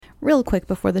Real quick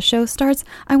before the show starts,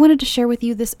 I wanted to share with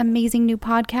you this amazing new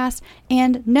podcast.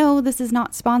 And no, this is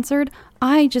not sponsored.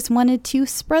 I just wanted to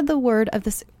spread the word of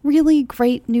this really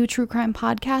great new true crime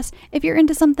podcast. If you're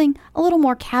into something a little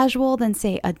more casual than,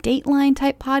 say, a Dateline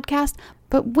type podcast,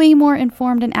 but way more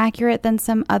informed and accurate than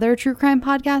some other true crime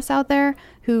podcasts out there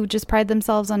who just pride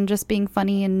themselves on just being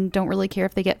funny and don't really care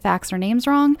if they get facts or names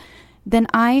wrong, then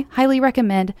I highly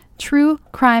recommend True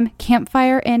Crime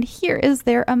Campfire, and here is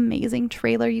their amazing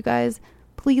trailer, you guys.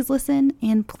 Please listen,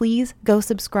 and please go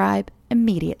subscribe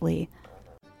immediately.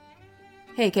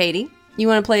 Hey, Katie, you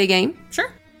want to play a game?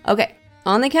 Sure. Okay,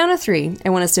 on the count of 3, I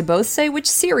want us to both say which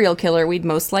serial killer we'd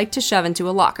most like to shove into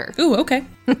a locker. Ooh, okay.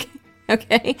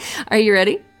 Okay, are you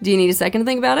ready? Do you need a second to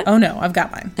think about it? Oh no, I've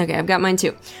got mine. Okay, I've got mine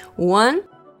too. 1,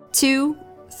 2,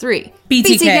 3.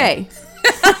 BTK.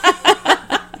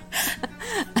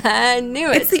 I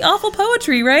knew it. It's the awful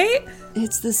poetry, right?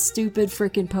 It's the stupid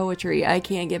freaking poetry. I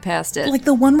can't get past it. Like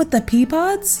the one with the pea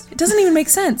pods? It doesn't even make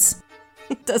sense.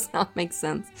 It does not make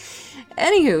sense.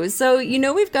 Anywho, so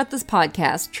we've got this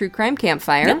podcast, True Crime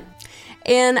Campfire. Yep.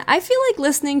 And I feel like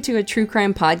listening to a true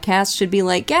crime podcast should be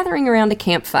like gathering around a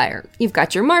campfire. You've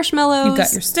got your marshmallows. You've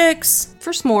got your sticks.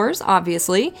 For s'mores,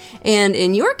 obviously. And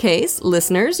in your case,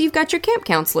 listeners, you've got your camp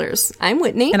counselors. I'm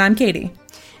Whitney. And I'm Katie.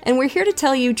 And we're here to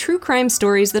tell you true crime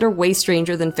stories that are way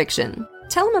stranger than fiction.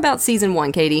 Tell them about Season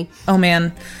 1, Katie. Oh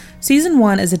man. Season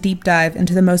 1 is a deep dive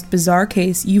into the most bizarre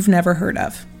case you've never heard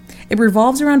of. It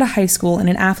revolves around a high school in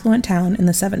an affluent town in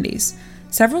the 70s.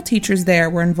 Several teachers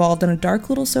there were involved in a dark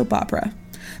little soap opera.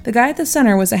 The guy at the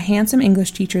center was a handsome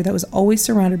English teacher that was always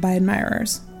surrounded by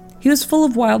admirers. He was full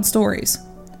of wild stories.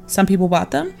 Some people bought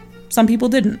them, some people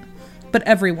didn't, but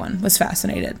everyone was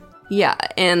fascinated. Yeah,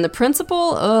 and the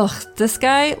principal, this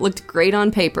guy looked great on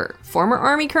paper. Former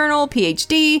Army colonel,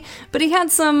 PhD, but he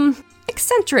had some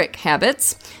eccentric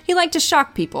habits. He liked to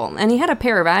shock people, and he had a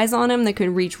pair of eyes on him that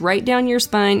could reach right down your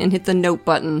spine and hit the note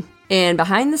button. And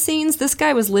behind the scenes, this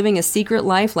guy was living a secret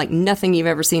life like nothing you've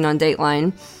ever seen on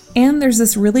Dateline. And there's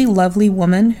this really lovely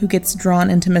woman who gets drawn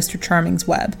into Mr. Charming's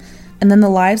web. And then the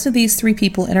lives of these 3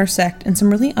 people intersect in some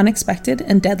really unexpected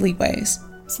and deadly ways.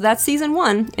 So that's Season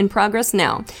 1, in progress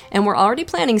now. And we're already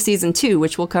planning Season 2,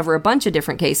 which will cover a bunch of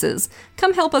different cases.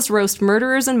 Come help us roast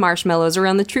murderers and marshmallows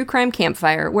around the True Crime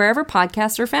Campfire, wherever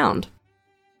podcasts are found.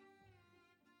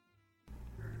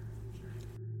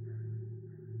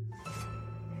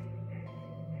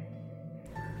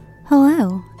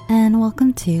 Hello, and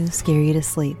welcome to Scare You to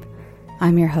Sleep.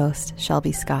 I'm your host,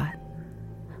 Shelby Scott.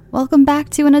 Welcome back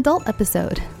to an adult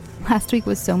episode. Last week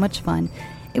was so much fun.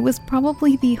 It was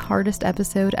probably the hardest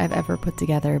episode I've ever put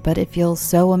together, but it feels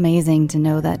so amazing to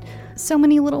know that so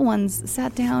many little ones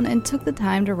sat down and took the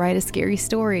time to write a scary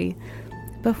story.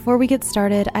 Before we get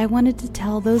started, I wanted to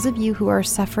tell those of you who are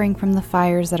suffering from the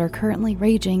fires that are currently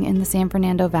raging in the San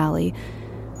Fernando Valley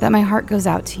that my heart goes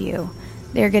out to you.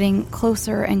 They're getting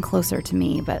closer and closer to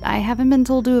me, but I haven't been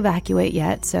told to evacuate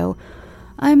yet, so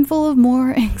I'm full of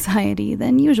more anxiety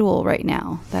than usual right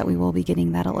now that we will be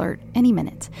getting that alert any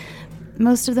minute.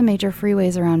 Most of the major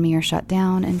freeways around me are shut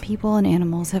down, and people and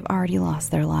animals have already lost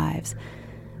their lives.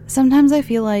 Sometimes I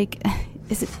feel like,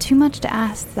 is it too much to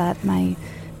ask that my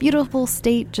beautiful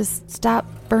state just stop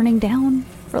burning down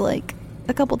for like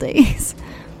a couple days?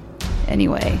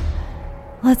 Anyway,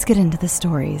 let's get into the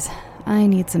stories. I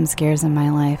need some scares in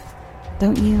my life,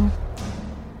 don't you?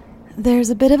 There's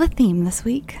a bit of a theme this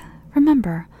week.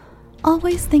 Remember,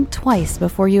 always think twice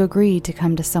before you agree to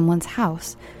come to someone's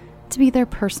house to be their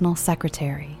personal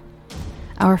secretary.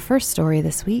 Our first story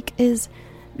this week is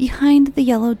Behind the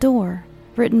Yellow Door,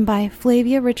 written by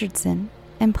Flavia Richardson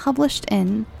and published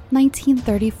in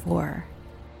 1934.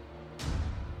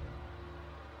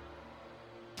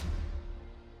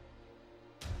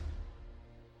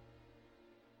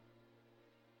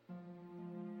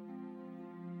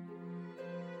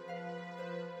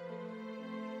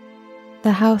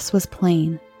 The house was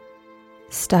plain,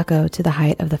 stucco to the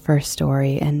height of the first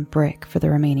story and brick for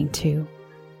the remaining 2.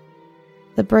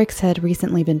 The bricks had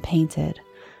recently been painted.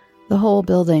 The whole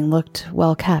building looked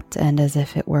well kept and as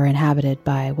if it were inhabited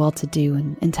by well-to-do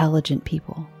and intelligent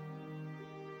people.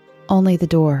 Only the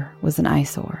door was an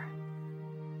eyesore.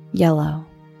 Yellow.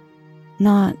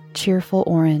 Not cheerful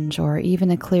orange or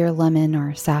even a clear lemon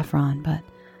or saffron, but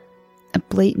a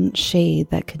blatant shade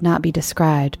that could not be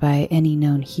described by any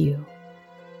known hue.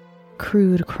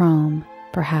 Crude chrome,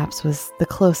 perhaps, was the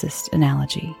closest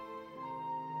analogy.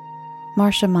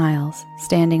 Marcia Miles,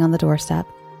 standing on the doorstep,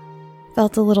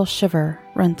 felt a little shiver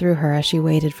run through her as she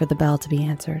waited for the bell to be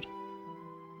answered.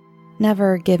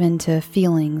 Never given to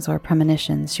feelings or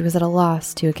premonitions, she was at a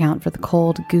loss to account for the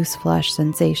cold goose-flesh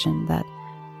sensation that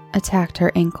attacked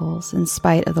her ankles in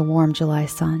spite of the warm July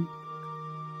sun.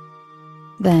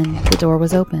 Then the door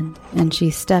was opened, and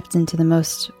she stepped into the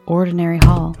most ordinary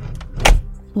hall.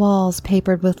 Walls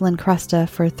papered with lincrusta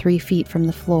for 3 feet from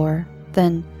the floor,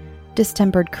 then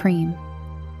distempered cream.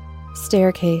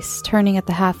 Staircase turning at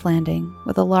the half landing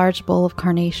with a large bowl of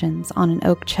carnations on an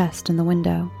oak chest in the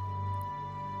window.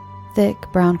 Thick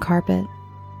brown carpet,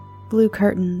 blue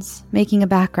curtains making a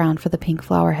background for the pink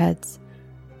flower heads.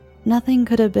 Nothing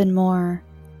could have been more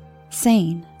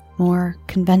sane, more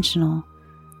conventional.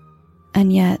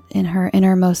 And yet, in her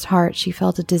innermost heart, she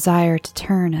felt a desire to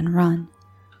turn and run.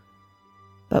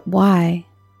 But why?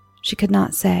 She could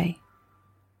not say.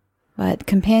 But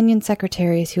companion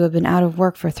secretaries who have been out of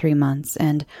work for 3 months,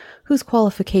 and whose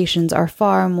qualifications are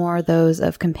far more those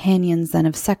of companions than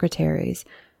of secretaries,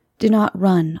 do not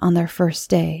run on their first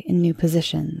day in new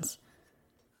positions.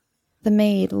 The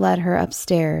maid led her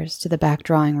upstairs to the back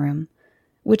drawing room,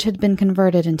 which had been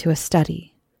converted into a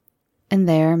study, and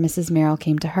there Mrs. Merrill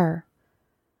came to her.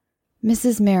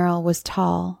 Mrs. Merrill was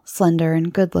tall, slender,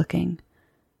 and good-looking.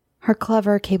 Her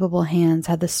clever, capable hands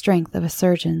had the strength of a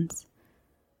surgeon's.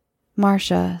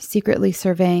 Marcia, secretly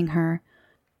surveying her,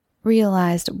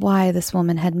 realized why this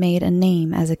woman had made a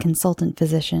name as a consultant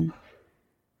physician.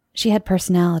 She had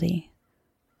personality,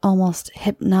 almost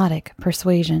hypnotic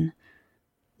persuasion.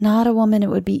 Not a woman it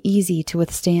would be easy to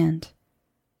withstand.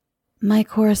 "My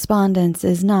correspondence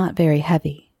is not very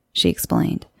heavy," she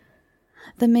explained.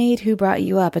 "The maid who brought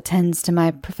you up attends to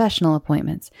my professional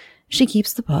appointments. She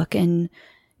keeps the book, and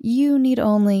you need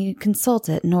only consult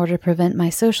it in order to prevent my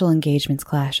social engagements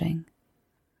clashing."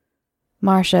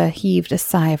 Marcia heaved a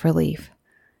sigh of relief.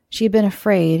 She had been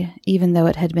afraid, even though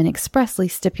it had been expressly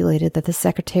stipulated that the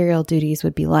secretarial duties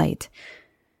would be light.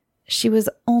 She was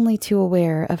only too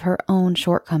aware of her own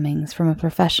shortcomings from a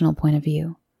professional point of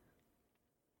view.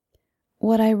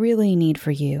 "What I really need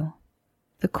for you,"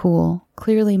 the cool,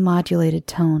 clearly modulated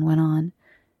tone went on,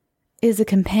 "is a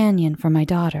companion for my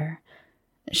daughter.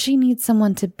 She needs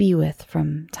someone to be with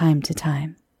from time to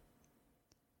time."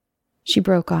 She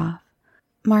broke off.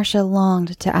 Marcia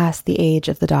longed to ask the age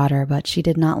of the daughter, but she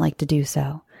did not like to do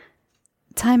so.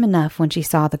 Time enough when she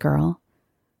saw the girl.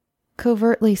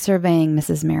 Covertly surveying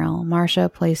Mrs. Merrill, Marcia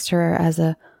placed her as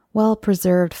a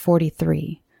well-preserved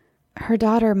 43. Her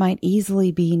daughter might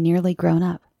easily be nearly grown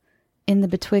up, in the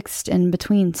betwixt and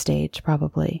between stage,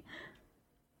 probably.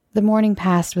 The morning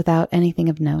passed without anything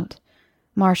of note.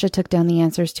 Marcia took down the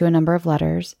answers to a number of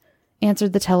letters,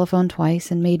 answered the telephone twice,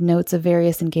 and made notes of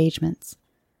various engagements.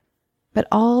 But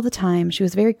all the time she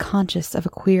was very conscious of a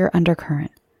queer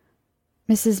undercurrent.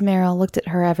 Mrs. Merrill looked at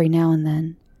her every now and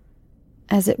then,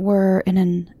 as it were in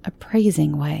an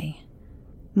appraising way.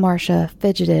 Marcia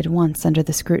fidgeted once under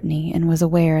the scrutiny and was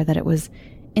aware that it was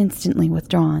instantly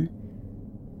withdrawn,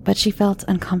 but she felt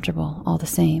uncomfortable all the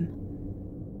same.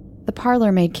 The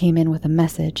parlor maid came in with a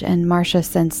message, and Marcia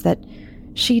sensed that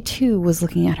she too was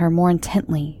looking at her more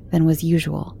intently than was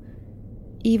usual,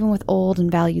 even with old and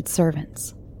valued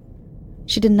servants.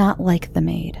 She did not like the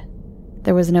maid.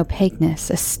 There was an opaqueness,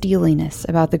 a steeliness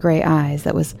about the gray eyes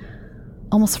that was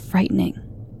almost frightening,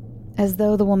 as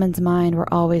though the woman's mind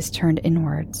were always turned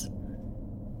inwards.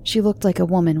 She looked like a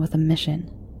woman with a mission.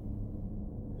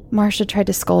 Marcia tried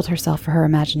to scold herself for her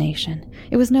imagination.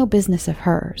 It was no business of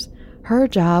hers. Her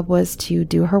job was to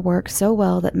do her work so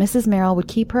well that Mrs. Merrill would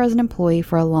keep her as an employee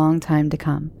for a long time to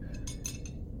come.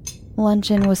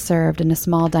 Luncheon was served in a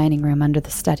small dining room under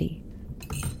the study,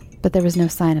 but there was no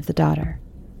sign of the daughter.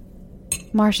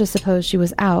 Marcia supposed she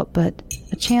was out, but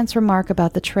a chance remark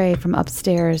about the tray from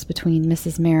upstairs between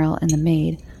Mrs. Merrill and the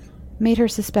maid made her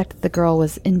suspect that the girl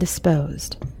was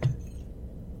indisposed.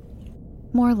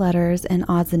 More letters and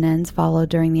odds and ends followed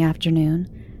during the afternoon,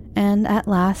 and at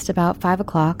last, about 5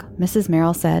 o'clock, Mrs.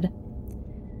 Merrill said,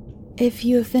 "If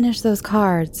you have finished those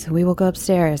cards, we will go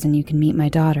upstairs and you can meet my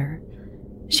daughter.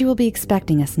 She will be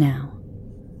expecting us now."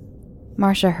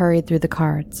 Marcia hurried through the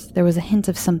cards. There was a hint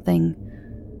of something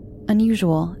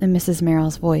unusual in Mrs.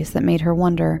 Merrill's voice that made her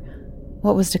wonder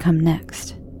what was to come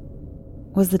next.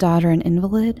 Was the daughter an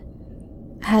invalid?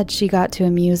 Had she got to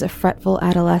amuse a fretful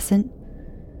adolescent?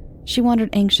 She wondered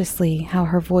anxiously how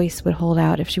her voice would hold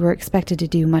out if she were expected to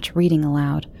do much reading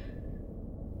aloud.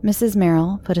 Mrs.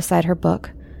 Merrill put aside her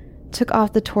book, took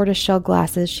off the tortoise-shell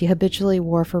glasses she habitually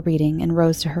wore for reading, and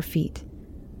rose to her feet.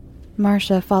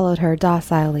 Marcia followed her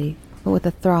docilely, but with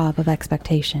a throb of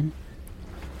expectation.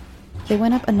 They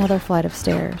went up another flight of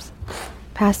stairs,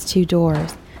 past 2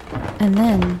 doors, and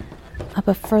then up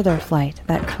a further flight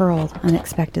that curled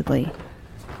unexpectedly.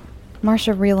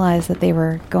 Marcia realized that they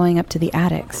were going up to the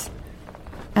attics.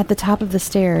 At the top of the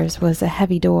stairs was a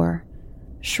heavy door,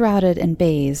 shrouded in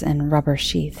baize and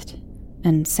rubber-sheathed,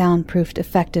 and soundproofed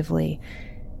effectively,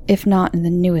 if not in the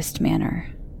newest manner.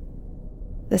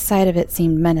 The sight of it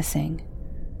seemed menacing.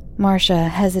 Marcia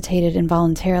hesitated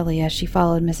involuntarily as she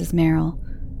followed Mrs. Merrill.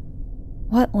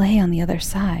 What lay on the other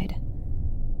side?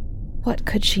 What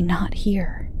could she not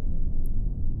hear?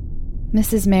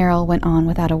 Mrs. Merrill went on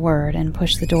without a word and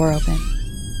pushed the door open.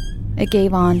 It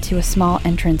gave on to a small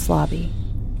entrance lobby,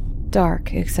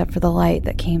 dark except for the light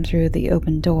that came through the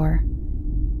open door.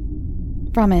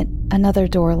 From it, another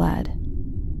door led.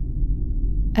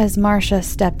 As Marcia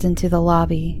stepped into the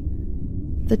lobby,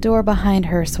 the door behind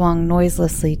her swung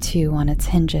noiselessly to on its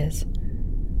hinges.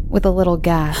 With a little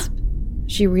gasp,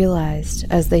 she realized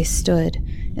as they stood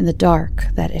in the dark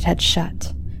that it had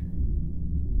shut.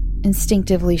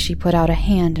 Instinctively, she put out a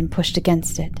hand and pushed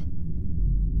against it.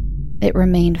 It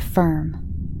remained firm.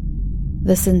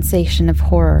 The sensation of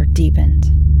horror deepened.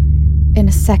 In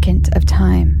a second of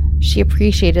time, she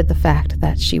appreciated the fact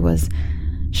that she was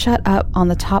shut up on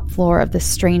the top floor of this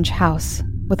strange house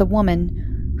with a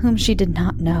woman whom she did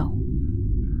not know.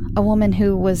 A woman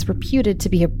who was reputed to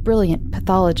be a brilliant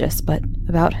pathologist, but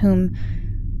about whom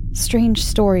strange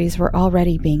stories were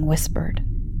already being whispered.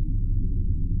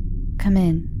 "Come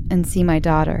in and see my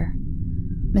daughter."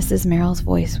 Mrs. Merrill's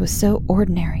voice was so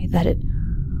ordinary that it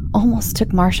almost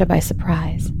took Marcia by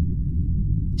surprise.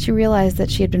 She realized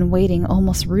that she had been waiting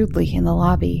almost rudely in the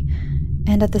lobby,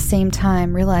 and at the same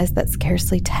time realized that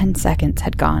scarcely 10 seconds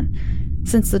had gone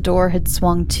since the door had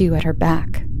swung to at her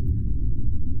back.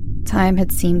 Time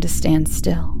had seemed to stand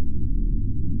still.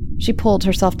 She pulled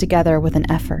herself together with an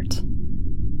effort.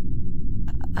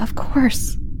 "Of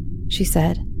course," she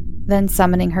said, then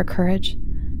summoning her courage.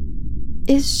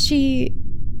 Is she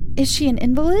an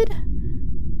invalid?"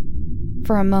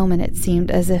 For a moment it seemed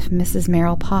as if Mrs.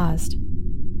 Merrill paused.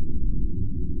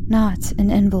 "Not an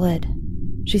invalid,"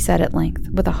 she said at length,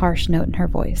 with a harsh note in her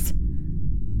voice.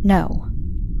 "No,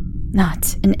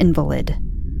 not an invalid.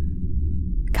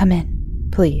 Come in,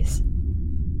 please."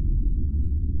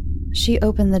 She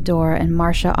opened the door and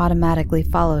Marcia automatically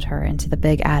followed her into the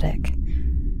big attic.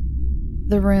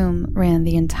 The room ran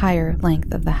the entire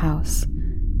length of the house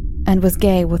and was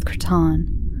gay with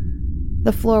cretonne.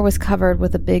 The floor was covered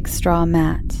with a big straw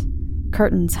mat.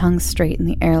 Curtains hung straight in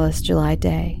the airless July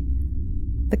day.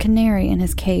 The canary in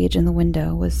his cage in the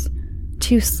window was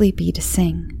too sleepy to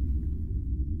sing.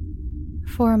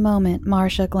 For a moment,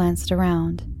 Marcia glanced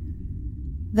around.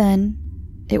 Then,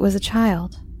 it was a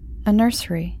child, a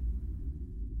nursery.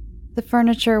 The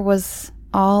furniture was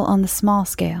all on the small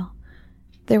scale.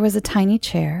 There was a tiny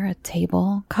chair, a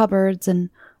table, cupboards, and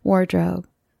wardrobe.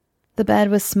 The bed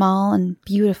was small and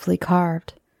beautifully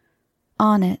carved.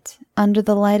 On it, under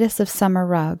the lightest of summer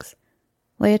rugs,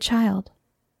 lay a child,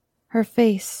 her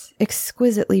face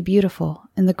exquisitely beautiful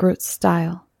in the Groots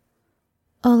style.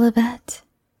 "Olivette,"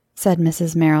 said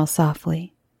Mrs. Merrill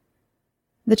softly.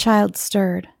 The child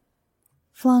stirred,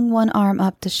 flung one arm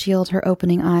up to shield her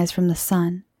opening eyes from the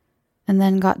sun, and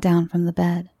then got down from the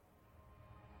bed.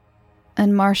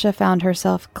 And Marcia found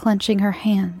herself clenching her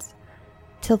hands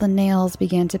till the nails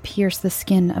began to pierce the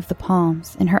skin of the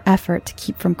palms in her effort to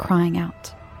keep from crying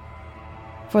out.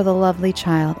 For the lovely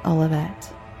child,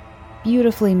 Olivette,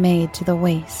 beautifully made to the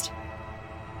waist,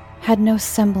 had no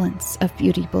semblance of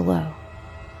beauty below.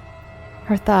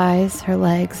 Her thighs, her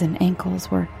legs, and ankles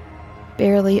were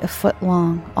barely a foot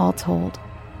long, all told.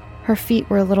 Her feet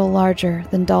were a little larger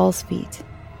than doll's feet,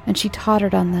 and she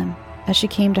tottered on them as she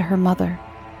came to her mother.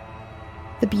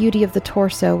 The beauty of the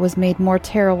torso was made more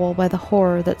terrible by the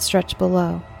horror that stretched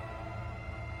below.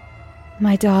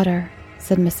 "My daughter,"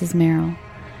 said Mrs. Merrill,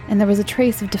 and there was a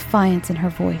trace of defiance in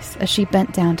her voice as she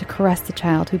bent down to caress the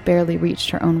child who barely reached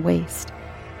her own waist.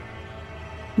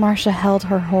 Marcia held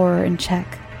her horror in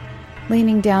check.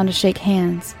 Leaning down to shake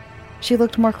hands, she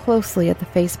looked more closely at the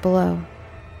face below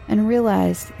and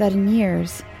realized that in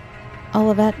years,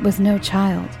 Olivette was no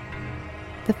child.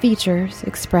 The features,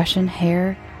 expression,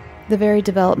 hair, the very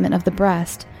development of the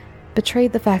breast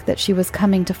betrayed the fact that she was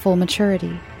coming to full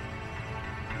maturity.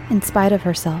 In spite of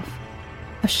herself,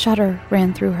 a shudder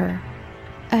ran through her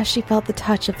as she felt the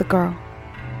touch of the girl.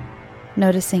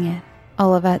 Noticing it,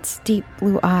 Olivette's deep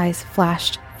blue eyes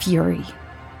flashed fury.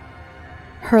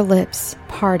 Her lips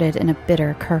parted in a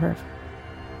bitter curve.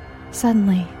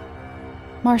 Suddenly,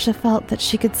 Marcia felt that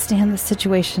she could stand the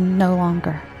situation no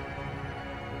longer.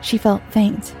 She felt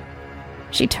faint.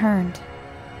 She turned.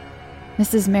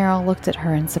 Mrs. Merrill looked at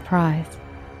her in surprise.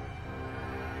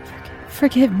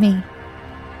 Forgive me.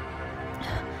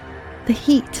 The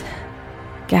heat,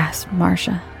 gasped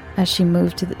Marcia as she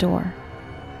moved to the door.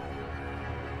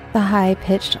 The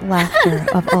high-pitched laughter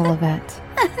of Olivette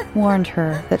warned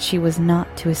her that she was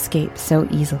not to escape so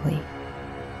easily.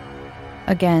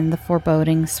 Again, the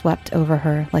foreboding swept over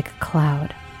her like a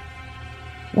cloud.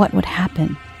 What would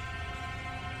happen?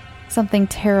 Something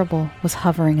terrible was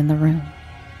hovering in the room.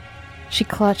 She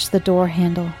clutched the door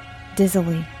handle,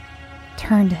 dizzily,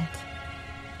 turned it.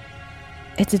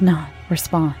 It did not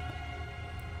respond.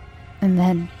 And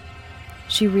then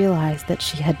she realized that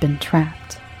she had been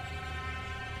trapped.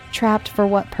 Trapped for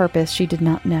what purpose she did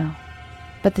not know,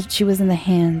 but that she was in the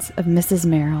hands of Mrs.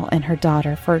 Merrill and her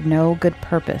daughter for no good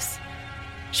purpose.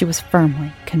 She was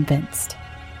firmly convinced.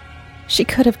 She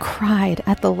could have cried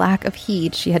at the lack of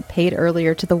heed she had paid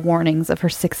earlier to the warnings of her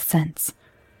sixth sense.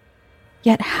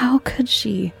 Yet how could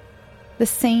she, the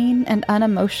sane and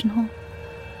unemotional,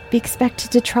 be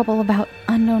expected to trouble about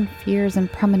unknown fears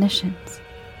and premonitions?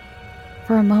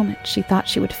 For a moment she thought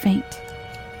she would faint.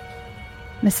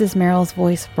 Mrs. Merrill's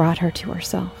voice brought her to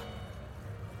herself.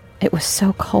 It was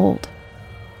so cold,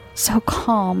 so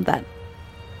calm that,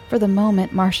 for the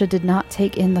moment, Marcia did not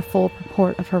take in the full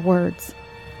purport of her words.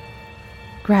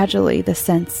 Gradually, the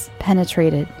sense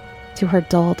penetrated to her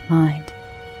dulled mind.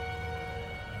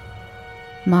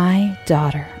 My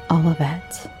daughter,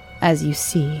 Olivette, as you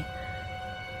see,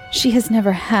 she has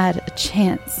never had a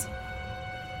chance.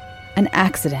 An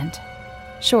accident,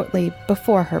 shortly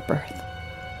before her birth.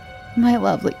 My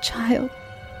lovely child,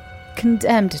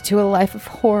 condemned to a life of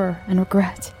horror and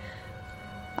regret.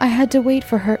 I had to wait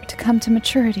for her to come to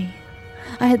maturity.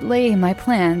 I had laid my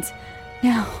plans.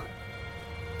 Now,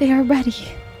 they are ready.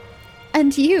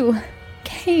 And you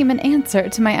came in answer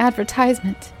to my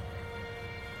advertisement.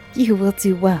 You will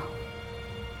do well.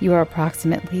 You are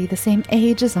approximately the same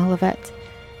age as Olivette.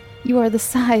 You are the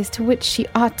size to which she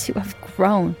ought to have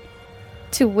grown,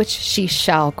 to which she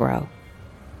shall grow.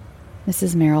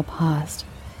 Mrs. Merrill paused.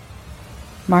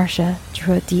 Marcia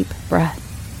drew a deep breath.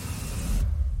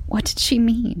 What did she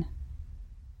mean?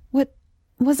 What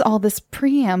was all this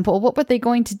preamble? What were they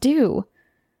going to do?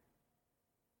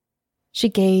 She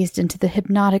gazed into the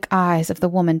hypnotic eyes of the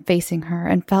woman facing her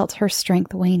and felt her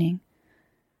strength waning.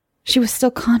 She was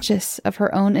still conscious of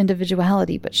her own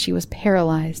individuality, but she was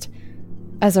paralyzed,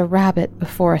 as a rabbit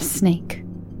before a snake.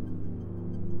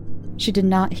 She did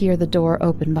not hear the door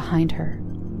open behind her.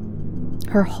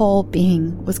 Her whole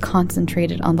being was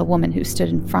concentrated on the woman who stood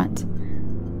in front,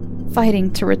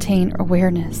 fighting to retain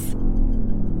awareness.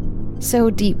 So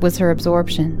deep was her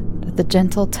absorption that the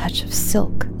gentle touch of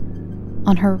silk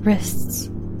on her wrists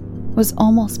was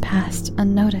almost passed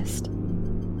unnoticed.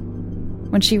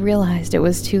 When she realized it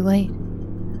was too late,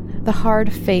 the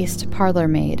hard-faced parlor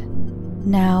maid,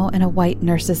 now in a white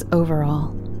nurse's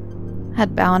overall,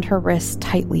 had bound her wrists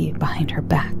tightly behind her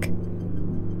back.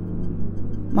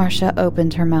 Marcia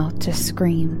opened her mouth to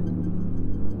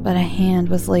scream, but a hand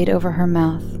was laid over her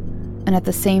mouth, and at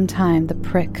the same time the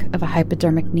prick of a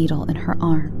hypodermic needle in her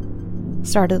arm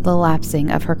started the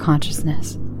lapsing of her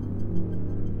consciousness.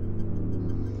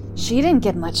 She didn't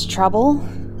get much trouble,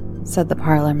 said the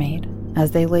parlor maid,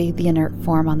 as they laid the inert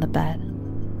form on the bed.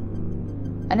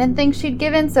 I didn't think she'd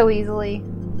give in so easily.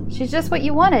 She's just what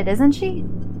you wanted, isn't she?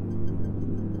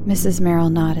 Mrs. Merrill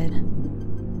nodded.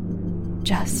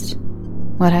 Just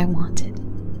what I wanted,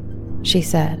 she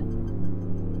said,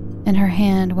 and her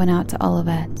hand went out to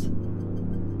Olivette.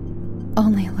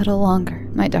 Only a little longer,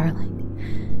 my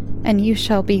darling, and you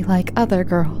shall be like other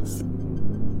girls.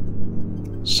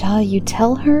 Shall you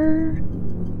tell her?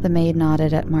 The maid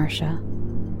nodded at Marcia.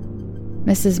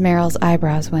 Mrs. Merrill's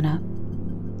eyebrows went up.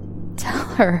 Tell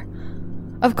her,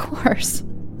 of course,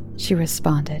 she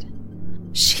responded.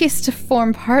 She is to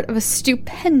form part of a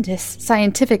stupendous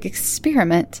scientific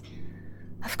experiment.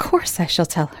 Of course I shall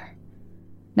tell her.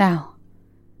 Now,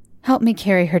 help me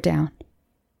carry her down.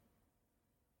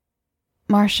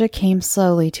 Marcia came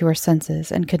slowly to her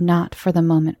senses and could not for the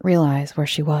moment realize where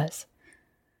she was.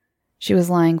 She was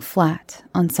lying flat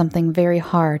on something very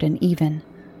hard and even.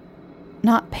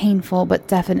 Not painful, but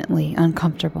definitely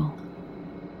uncomfortable.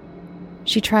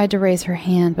 She tried to raise her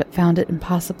hand, but found it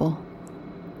impossible.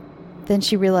 Then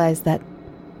she realized that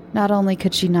not only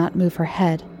could she not move her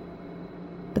head,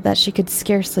 but that she could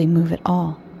scarcely move at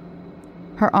all.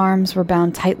 Her arms were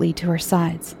bound tightly to her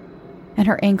sides, and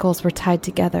her ankles were tied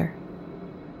together.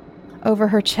 Over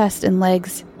her chest and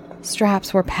legs,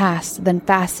 straps were passed, then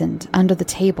fastened under the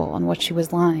table on which she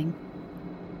was lying.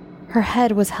 Her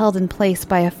head was held in place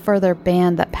by a further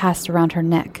band that passed around her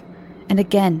neck, and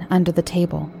again under the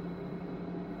table.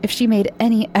 If she made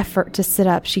any effort to sit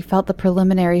up, she felt the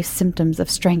preliminary symptoms of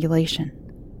strangulation.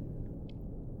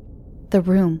 The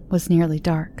room was nearly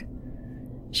dark.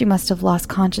 She must have lost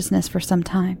consciousness for some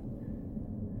time.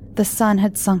 The sun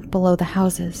had sunk below the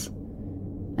houses,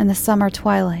 and the summer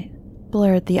twilight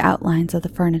blurred the outlines of the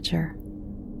furniture.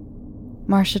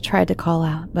 Marcia tried to call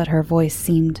out, but her voice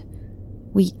seemed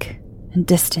weak and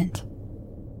distant.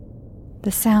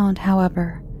 The sound,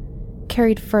 however,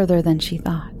 carried further than she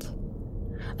thought.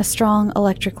 A strong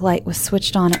electric light was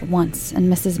switched on at once,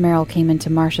 and Mrs. Merrill came into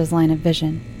Marcia's line of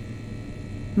vision.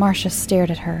 Marcia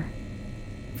stared at her,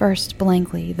 first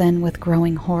blankly, then with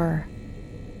growing horror.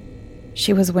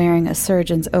 She was wearing a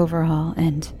surgeon's overall,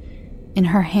 and in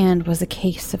her hand was a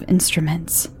case of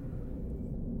instruments.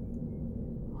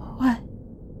 What?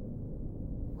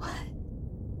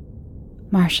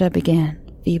 Marcia began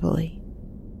feebly.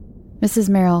 Mrs.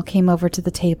 Merrill came over to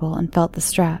the table and felt the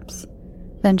straps.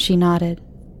 Then she nodded.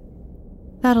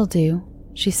 "That'll do,"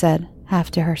 she said,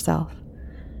 half to herself.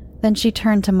 Then she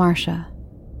turned to Marcia.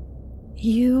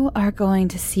 "You are going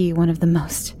to see one of the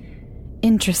most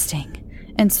interesting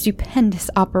and stupendous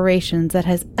operations that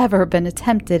has ever been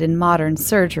attempted in modern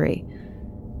surgery,"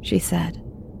 she said.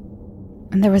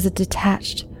 And there was a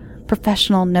detached,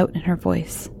 professional note in her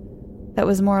voice that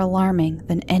was more alarming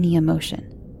than any emotion.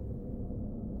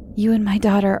 "You and my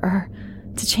daughter are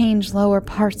to change lower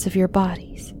parts of your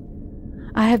bodies.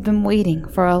 I have been waiting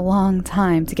for a long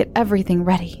time to get everything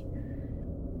ready.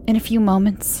 In a few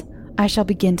moments, I shall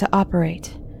begin to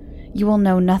operate. You will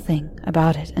know nothing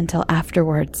about it until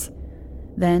afterwards.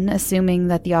 Then, assuming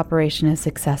that the operation is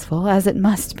successful, as it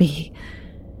must be,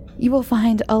 you will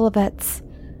find Olivette's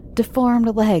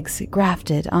deformed legs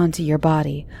grafted onto your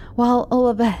body, while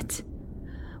Olivette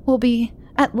will be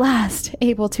at last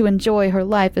able to enjoy her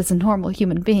life as a normal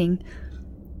human being.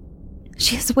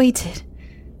 She has waited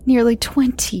nearly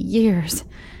 20 years.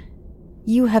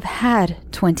 You have had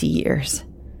 20 years.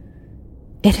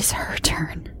 It is her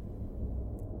turn."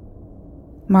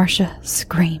 Marcia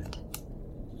screamed.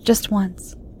 Just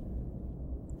once.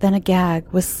 Then a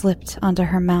gag was slipped onto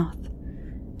her mouth,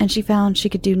 and she found she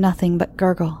could do nothing but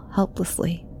gurgle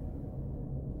helplessly.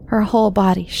 Her whole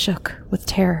body shook with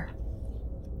terror.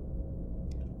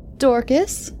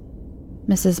 "Dorcas?"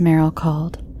 Mrs. Merrill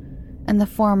called, and the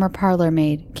former parlor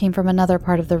maid came from another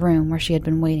part of the room where she had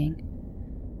been waiting.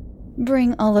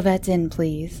 "Bring Olivette in,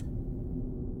 please."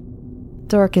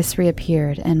 Dorcas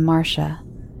reappeared, and Marcia,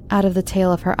 out of the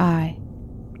tail of her eye,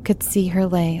 could see her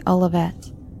lay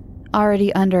Olivette,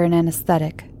 already under an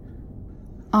anesthetic,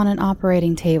 on an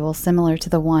operating table similar to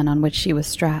the one on which she was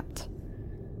strapped.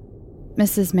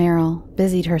 Mrs. Merrill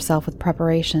busied herself with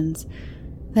preparations,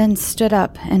 then stood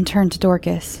up and turned to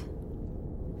Dorcas.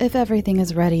 "If everything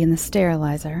is ready in the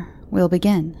sterilizer, we'll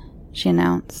begin," she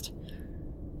announced.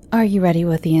 "Are you ready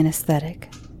with the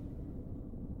anesthetic?"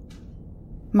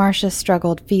 Marcia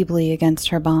struggled feebly against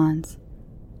her bonds,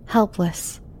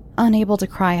 helpless, unable to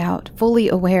cry out, fully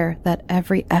aware that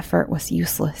every effort was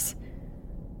useless.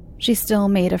 She still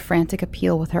made a frantic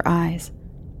appeal with her eyes,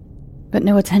 but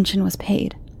no attention was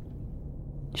paid.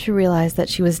 She realized that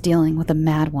she was dealing with a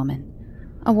mad woman,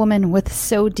 a woman with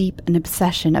so deep an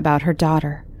obsession about her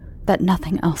daughter that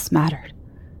nothing else mattered,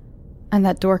 and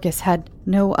that Dorcas had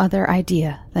no other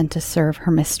idea than to serve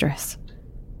her mistress.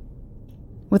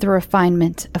 With a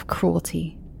refinement of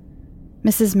cruelty,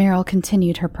 Mrs. Merrill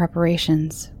continued her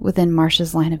preparations within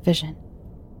Marcia's line of vision.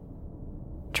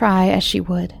 Try as she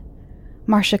would,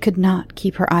 Marcia could not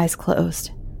keep her eyes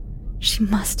closed. She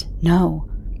must know,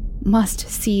 must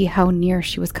see how near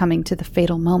she was coming to the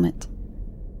fatal moment.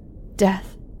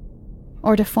 Death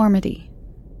or deformity.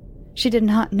 She did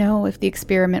not know if the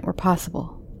experiment were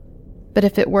possible, but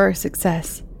if it were a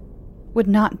success, would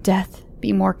not death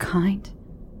be more kind?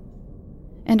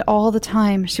 And all the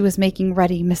time she was making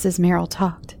ready, Mrs. Merrill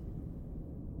talked.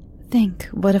 "Think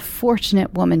what a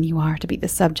fortunate woman you are to be the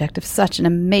subject of such an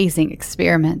amazing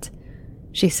experiment,"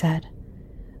 she said,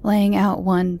 laying out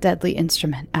one deadly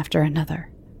instrument after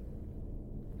another.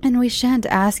 "And we shan't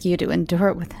ask you to endure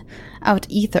it without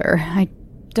ether. I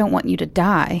don't want you to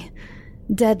die.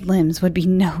 Dead limbs would be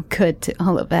no good to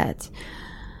Olivette.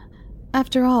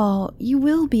 After all, you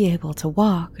will be able to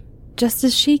walk, just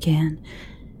as she can.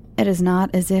 It is not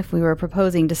as if we were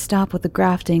proposing to stop with the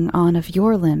grafting on of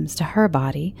your limbs to her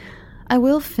body. I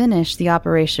will finish the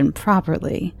operation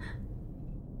properly."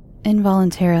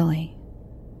 Involuntarily,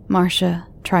 Marcia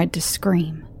tried to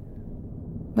scream,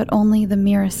 but only the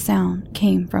merest sound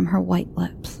came from her white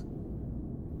lips.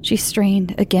 She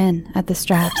strained again at the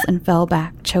straps and fell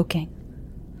back, choking.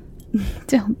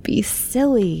 "Don't be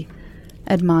silly,"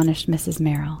 admonished Mrs.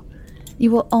 Merrill.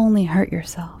 "You will only hurt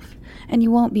yourself, and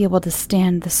you won't be able to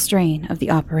stand the strain of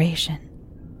the operation."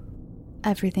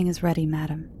 "Everything is ready,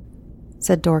 madam,"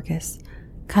 said Dorcas,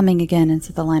 coming again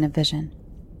into the line of vision.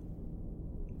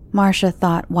 Marcia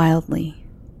thought wildly.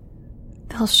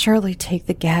 They'll surely take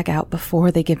the gag out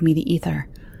before they give me the ether.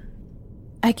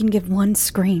 I can give one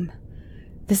scream.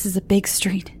 This is a big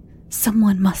street.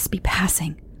 Someone must be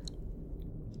passing.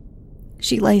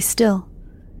 She lay still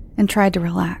and tried to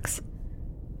relax,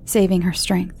 saving her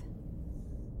strength.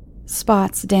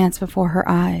 Spots danced before her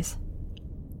eyes.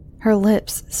 Her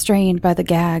lips, strained by the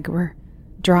gag, were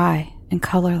dry and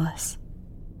colorless.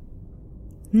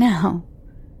 Now,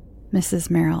 Mrs.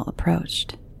 Merrill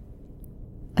approached,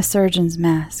 a surgeon's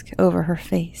mask over her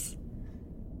face.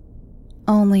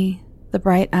 Only the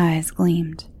bright eyes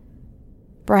gleamed,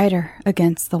 brighter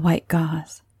against the white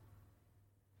gauze.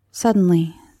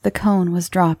 Suddenly, the cone was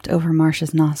dropped over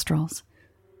Marcia's nostrils,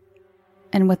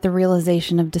 and with the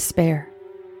realization of despair,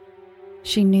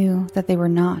 she knew that they were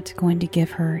not going to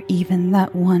give her even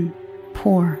that one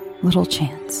poor little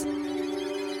chance.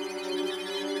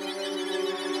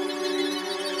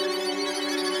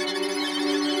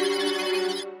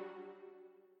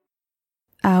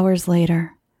 Hours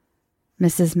later,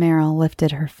 Mrs. Merrill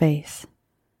lifted her face,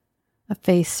 a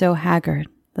face so haggard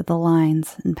that the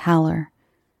lines and pallor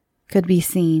could be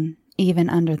seen even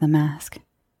under the mask.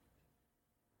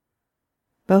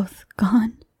 "Both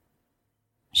gone?"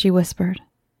 she whispered.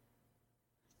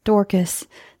 Dorcas,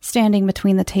 standing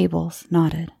between the tables,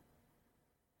 nodded.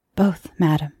 "Both,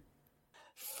 madam."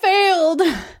 "Failed!"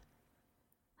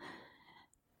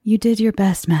 "You did your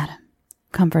best, madam,"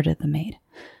 comforted the maid.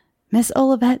 "Miss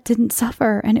Olivet didn't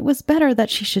suffer, and it was better that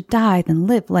she should die than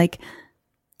live like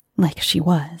she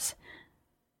was.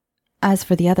 As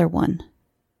for the other one..."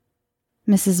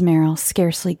 Mrs. Merrill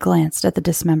scarcely glanced at the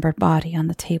dismembered body on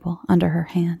the table under her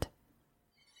hand.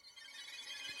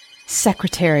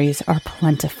 "Secretaries are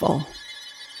plentiful,"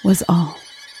 was all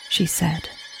she said.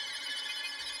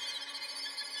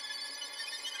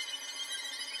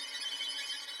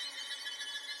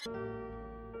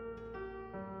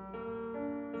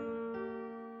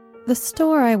 The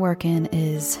store I work in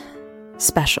is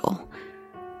special.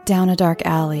 Down a dark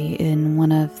alley in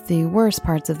one of the worst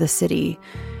parts of the city,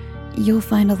 you'll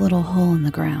find a little hole in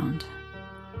the ground.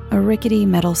 A rickety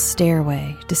metal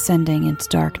stairway descending into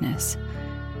darkness.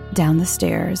 Down the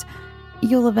stairs,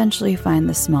 you'll eventually find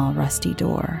the small rusty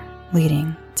door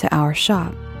leading to our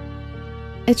shop.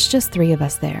 It's just 3 of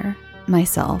us there.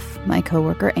 Myself, my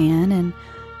coworker Anne, and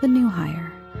the new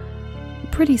hire.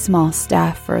 Pretty small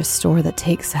staff for a store that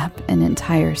takes up an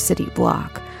entire city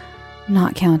block,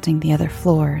 not counting the other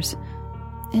floors.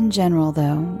 In general,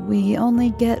 though, we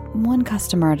only get 1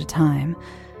 customer at a time,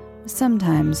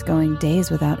 sometimes going days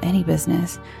without any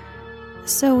business.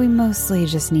 So we mostly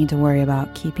just need to worry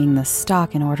about keeping the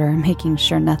stock in order and making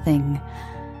sure nothing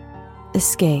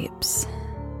escapes.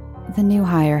 The new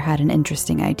hire had an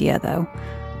interesting idea, though.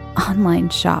 Online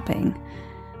shopping.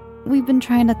 We've been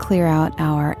trying to clear out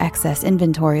our excess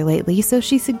inventory lately, so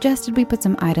she suggested we put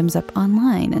some items up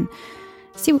online and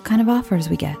see what kind of offers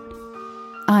we get.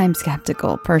 I'm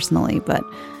skeptical, personally, but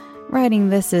writing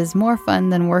this is more fun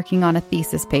than working on a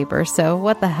thesis paper, so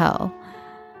what the hell.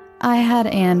 I had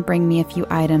Anne bring me a few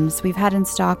items we've had in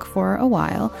stock for a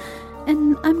while,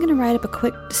 and I'm going to write up a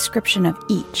quick description of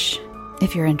each.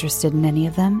 If you're interested in any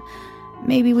of them,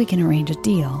 maybe we can arrange a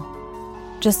deal.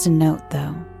 Just a note,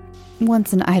 though.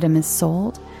 Once an item is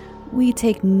sold, we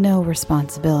take no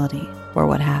responsibility for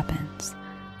what happens.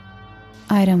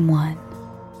 Item 1.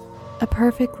 A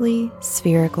perfectly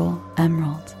spherical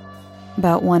emerald,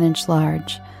 about 1 inch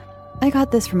large. I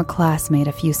got this from a classmate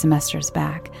a few semesters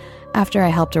back, after I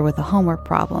helped her with a homework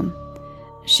problem.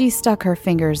 She stuck her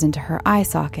fingers into her eye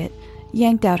socket,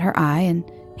 yanked out her eye, and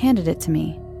handed it to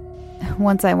me.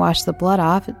 Once I washed the blood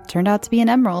off, it turned out to be an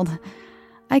emerald.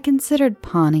 I considered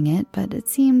pawning it, but it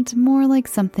seemed more like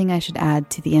something I should add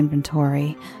to the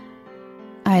inventory.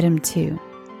 Item 2.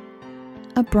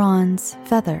 A bronze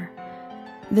feather.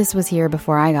 This was here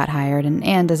before I got hired, and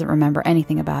Anne doesn't remember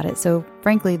anything about it, so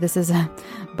frankly, this is a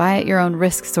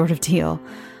buy-at-your-own-risk sort of deal.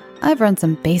 I've run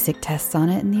some basic tests on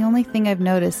it, and the only thing I've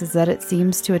noticed is that it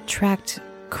seems to attract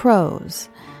crows.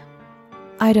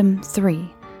 Item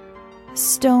 3.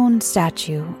 Stone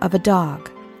statue of a dog,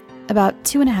 about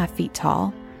 2.5 feet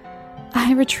tall.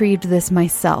 I retrieved this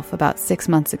myself about 6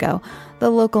 months ago. The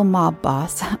local mob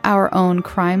boss, our own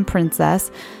crime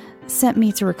princess, sent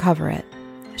me to recover it.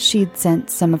 She'd sent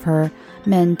some of her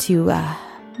men to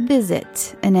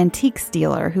visit an antiques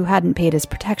dealer who hadn't paid his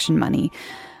protection money.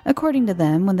 According to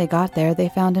them, when they got there, they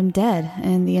found him dead,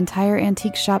 and the entire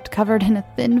antique shop covered in a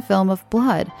thin film of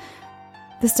blood.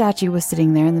 The statue was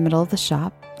sitting there in the middle of the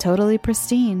shop, totally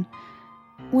pristine.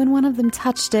 When one of them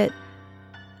touched it...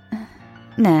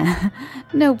 Nah,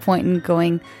 no point in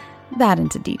going that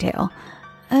into detail.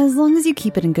 As long as you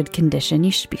keep it in good condition,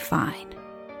 you should be fine.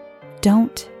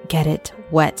 Don't get it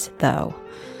wet, though.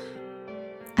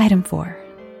 Item 4.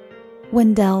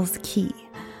 Wendell's key.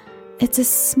 It's a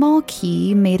small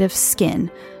key made of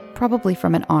skin, probably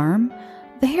from an arm.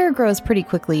 The hair grows pretty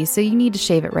quickly, so you need to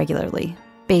shave it regularly.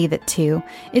 Bathe it too.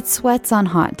 It sweats on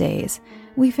hot days.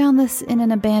 We found this in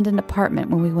an abandoned apartment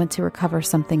when we went to recover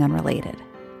something unrelated.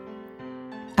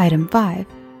 Item 5.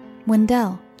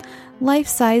 Wendell.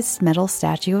 Life-sized metal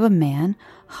statue of a man,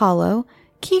 hollow,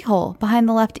 keyhole behind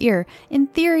the left ear. In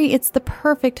theory, it's the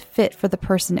perfect fit for the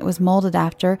person it was molded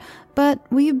after, but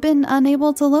we've been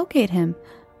unable to locate him.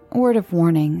 Word of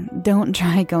warning, don't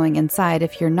try going inside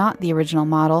if you're not the original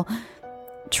model.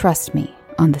 Trust me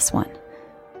on this one.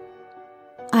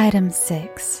 Item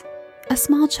 6. A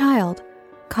small child.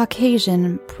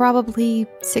 Caucasian, probably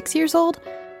 6 years old.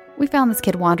 We found this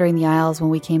kid wandering the aisles when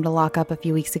we came to lock up a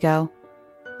few weeks ago.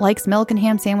 Likes milk and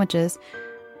ham sandwiches.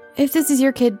 If this is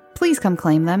your kid, please come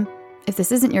claim them. If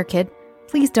this isn't your kid,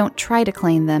 please don't try to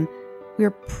claim them.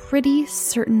 We're pretty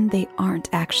certain they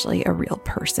aren't actually a real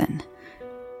person.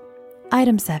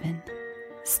 Item 7.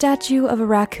 Statue of a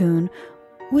raccoon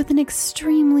with an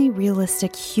extremely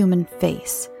realistic human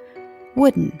face.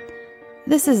 Wooden.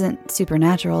 This isn't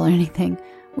supernatural or anything.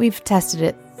 We've tested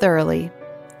it thoroughly.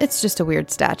 It's just a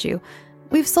weird statue.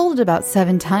 We've sold it about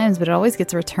 7 times, but it always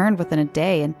gets returned within a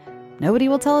day, and nobody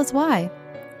will tell us why.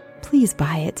 Please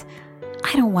buy it.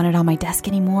 I don't want it on my desk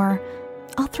anymore.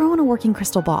 I'll throw in a working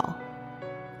crystal ball.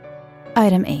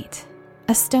 Item 8.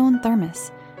 A stone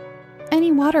thermos.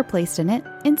 Any water placed in it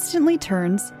instantly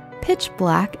turns pitch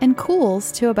black and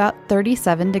cools to about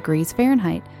 37 degrees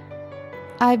Fahrenheit.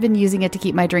 I've been using it to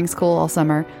keep my drinks cool all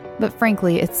summer, but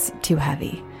frankly, it's too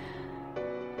heavy.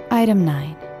 Item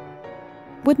 9.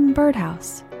 Wooden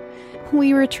birdhouse.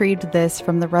 We retrieved this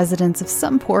from the residence of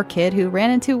some poor kid who ran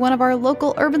into one of our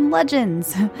local urban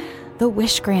legends, the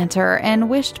wish granter, and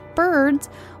wished birds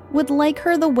would like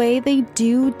her the way they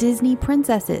do Disney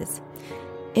princesses.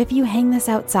 If you hang this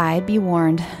outside, be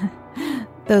warned,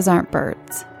 those aren't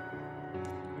birds.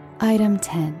 Item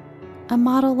 10. A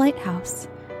model lighthouse.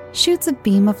 Shoots a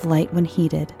beam of light when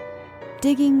heated.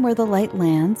 Digging where the light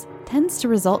lands tends to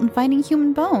result in finding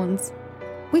human bones.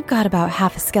 We've got about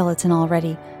half a skeleton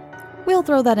already. We'll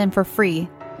throw that in for free,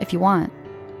 if you want.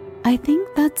 I think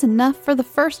that's enough for the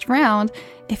first round.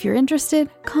 If you're interested,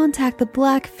 contact the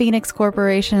Black Phoenix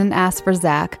Corporation and ask for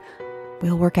Zach.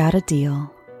 We'll work out a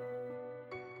deal.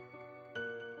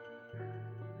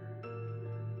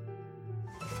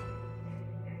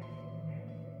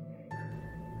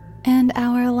 And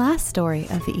our last story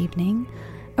of the evening,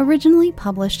 originally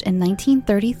published in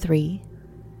 1933.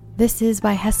 This is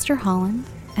by Hester Holland,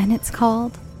 and it's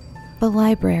called The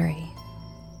Library.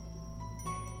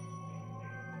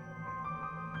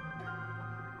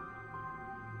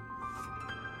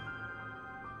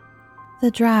 The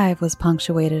drive was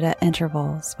punctuated at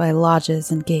intervals by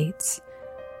lodges and gates.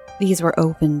 These were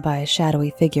opened by shadowy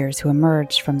figures who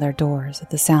emerged from their doors at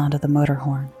the sound of the motor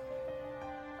horn.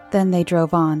 Then they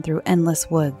drove on through endless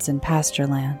woods and pasture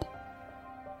land.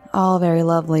 All very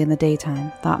lovely in the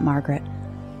daytime, thought Margaret,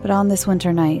 but on this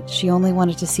winter night she only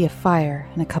wanted to see a fire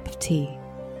and a cup of tea.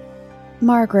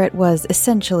 Margaret was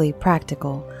essentially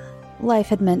practical. Life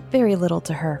had meant very little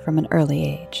to her from an early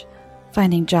age,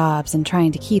 finding jobs and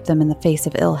trying to keep them in the face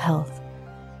of ill health.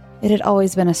 It had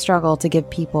always been a struggle to give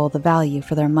people the value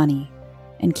for their money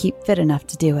and keep fit enough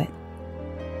to do it.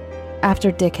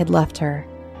 After Dick had left her,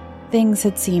 things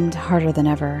had seemed harder than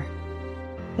ever.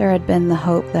 There had been the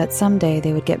hope that someday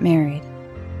they would get married.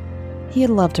 He had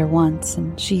loved her once,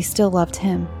 and she still loved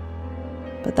him.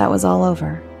 But that was all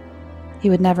over. He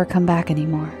would never come back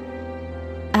anymore.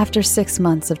 After 6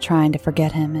 months of trying to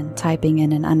forget him and typing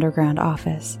in an underground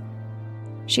office,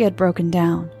 she had broken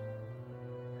down.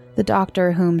 The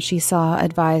doctor whom she saw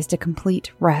advised a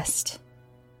complete rest.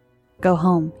 "Go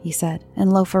home," he said,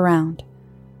 "and loaf around."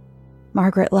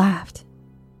 Margaret laughed.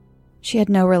 She had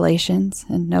no relations,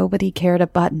 and nobody cared a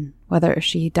button whether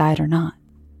she died or not.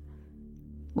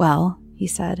 "Well," he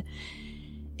said,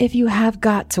 "if you have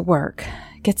got to work,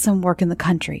 get some work in the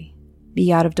country.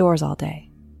 Be out of doors all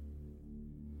day."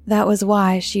 That was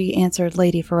why she answered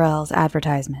Lady Farrell's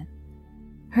advertisement.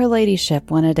 Her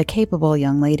ladyship wanted a capable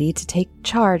young lady to take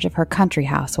charge of her country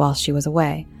house while she was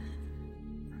away.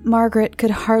 Margaret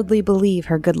could hardly believe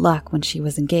her good luck when she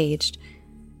was engaged.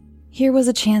 Here was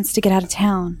a chance to get out of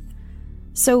town,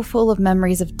 so full of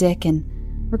memories of Dick, and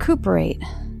recuperate.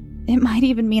 It might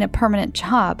even mean a permanent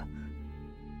job.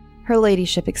 Her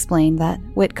ladyship explained that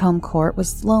Whitcomb Court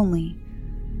was lonely,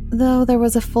 though there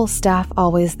was a full staff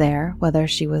always there, whether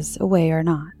she was away or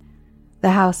not.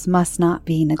 The house must not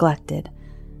be neglected.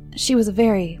 She was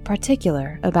very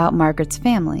particular about Margaret's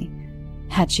family.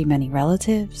 Had she many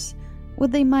relatives?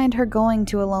 Would they mind her going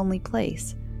to a lonely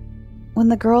place? When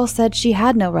the girl said she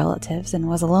had no relatives and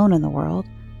was alone in the world,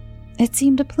 it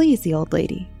seemed to please the old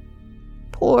lady.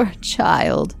 "Poor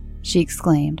child," she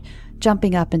exclaimed,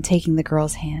 jumping up and taking the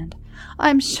girl's hand.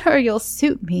 "I'm sure you'll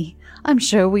suit me. I'm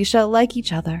sure we shall like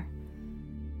each other."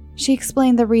 She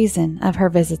explained the reason of her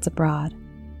visits abroad.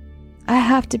 "I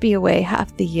have to be away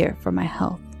half the year for my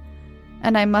health,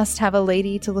 and I must have a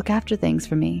lady to look after things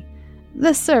for me.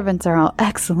 The servants are all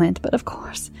excellent, but of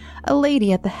course, a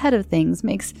lady at the head of things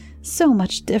makes so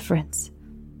much difference.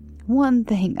 One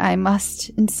thing I must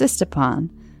insist upon,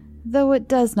 though it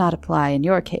does not apply in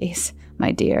your case,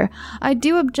 my dear, I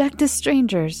do object to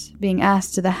strangers being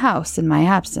asked to the house in my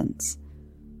absence."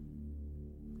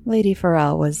 Lady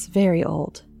Farrell was very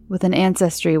old, with an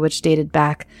ancestry which dated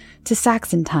back to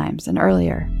Saxon times and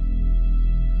earlier.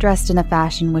 Dressed in a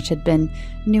fashion which had been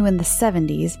new in the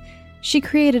 70s, she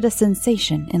created a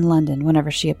sensation in London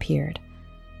whenever she appeared.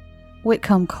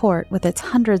 Whitcomb Court, with its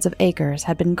hundreds of acres,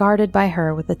 had been guarded by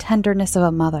her with the tenderness of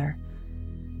a mother.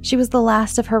 She was the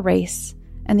last of her race,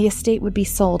 and the estate would be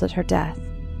sold at her death.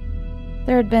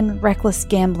 There had been reckless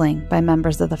gambling by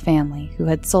members of the family who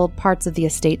had sold parts of the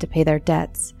estate to pay their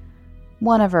debts.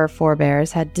 One of her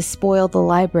forebears had despoiled the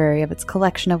library of its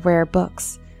collection of rare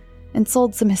books and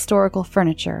sold some historical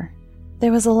furniture.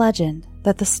 There was a legend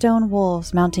that the stone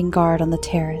wolves mounting guard on the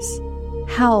terrace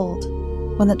howled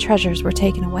when the treasures were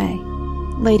taken away.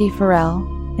 Lady Farrell,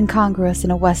 incongruous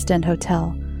in a West End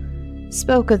hotel,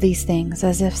 spoke of these things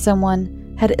as if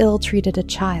someone had ill-treated a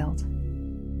child.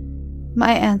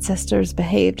 "My ancestors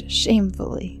behaved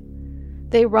shamefully.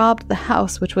 They robbed the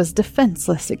house which was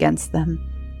defenseless against them,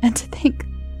 and to think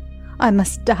I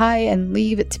must die and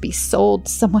leave it to be sold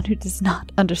to someone who does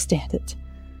not understand it.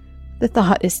 The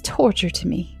thought is torture to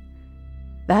me.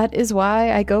 That is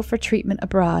why I go for treatment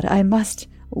abroad. I must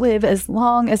live as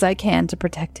long as I can to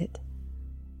protect it."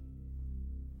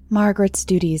 Margaret's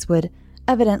duties would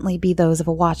evidently be those of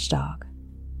a watchdog.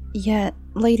 Yet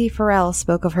Lady Farrell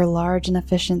spoke of her large and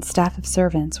efficient staff of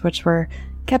servants which were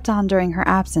kept on during her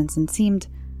absence and seemed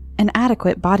an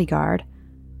adequate bodyguard.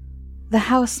 The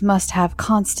house must have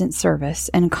constant service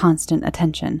and constant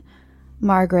attention.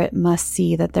 Margaret must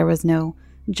see that there was no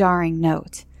jarring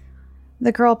note.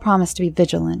 The girl promised to be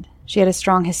vigilant. She had a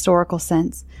strong historical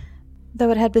sense, though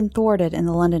it had been thwarted in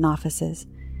the London offices.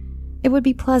 It would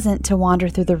be pleasant to wander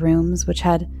through the rooms which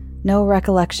had no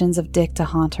recollections of Dick to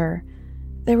haunt her.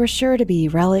 There were sure to be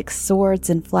relics, swords,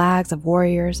 and flags of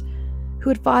warriors who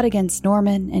had fought against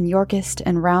Norman and Yorkist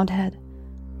and Roundhead.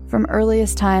 From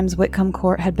earliest times, Whitcomb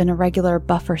Court had been a regular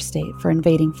buffer state for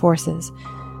invading forces,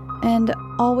 and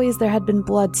always there had been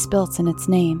blood spilt in its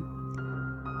name.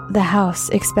 The house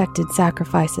expected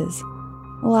sacrifices.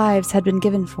 Lives had been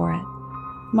given for it.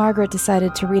 Margaret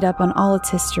decided to read up on all its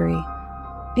history.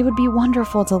 It would be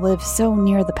wonderful to live so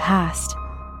near the past.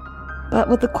 But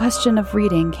with the question of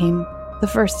reading came the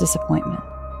first disappointment.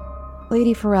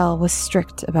 Lady Farrell was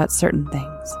strict about certain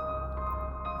things.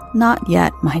 "Not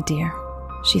yet, my dear,"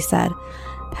 she said,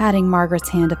 patting Margaret's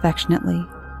hand affectionately.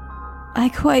 "I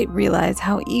quite realize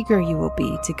how eager you will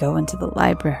be to go into the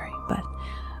library, but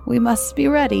we must be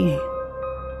ready."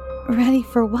 "Ready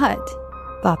for what?"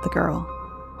 thought the girl.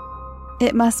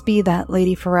 It must be that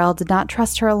Lady Farrell did not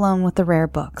trust her alone with the rare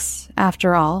books.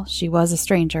 After all, she was a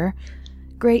stranger.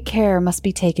 Great care must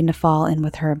be taken to fall in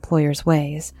with her employer's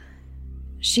ways.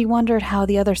 She wondered how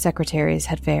the other secretaries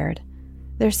had fared.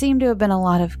 There seemed to have been a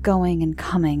lot of going and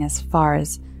coming as far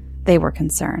as they were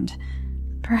concerned.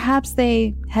 Perhaps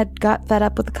they had got fed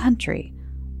up with the country.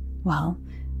 Well,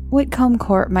 Whitcomb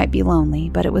Court might be lonely,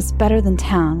 but it was better than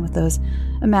town with those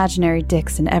imaginary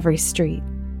Dicks in every street.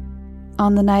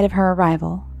 On the night of her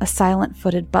arrival, a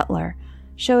silent-footed butler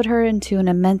showed her into an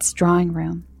immense drawing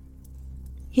room.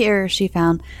 Here she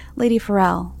found Lady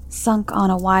Farrell, sunk on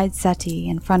a wide settee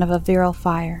in front of a virile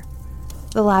fire.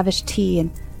 The lavish tea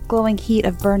and glowing heat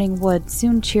of burning wood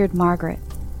soon cheered Margaret.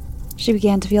 She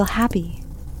began to feel happy.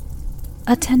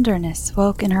 A tenderness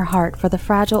woke in her heart for the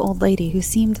fragile old lady who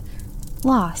seemed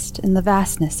lost in the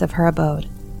vastness of her abode.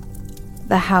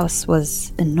 The house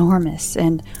was enormous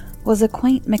and was a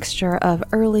quaint mixture of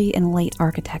early and late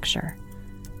architecture.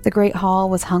 The great hall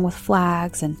was hung with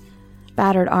flags and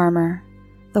battered armor.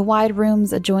 The wide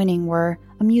rooms adjoining were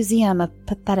a museum of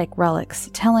pathetic relics,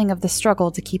 telling of the struggle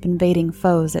to keep invading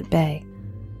foes at bay.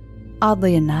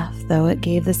 Oddly enough, though it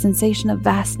gave the sensation of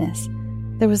vastness,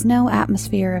 there was no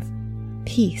atmosphere of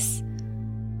peace.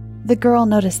 The girl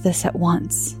noticed this at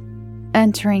once.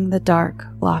 Entering the dark,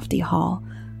 lofty hall,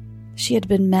 she had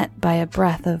been met by a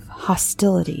breath of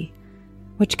hostility,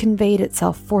 which conveyed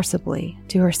itself forcibly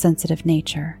to her sensitive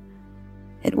nature.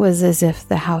 It was as if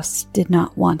the house did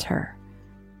not want her,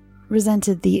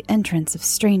 resented the entrance of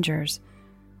strangers.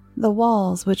 The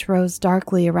walls which rose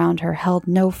darkly around her held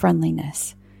no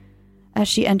friendliness. As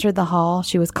she entered the hall,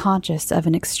 she was conscious of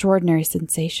an extraordinary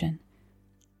sensation.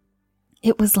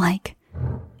 It was like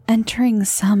entering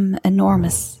some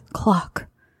enormous clock.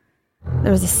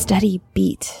 There was a steady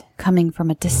beat coming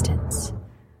from a distance,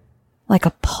 like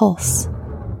a pulse.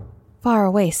 Far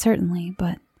away, certainly,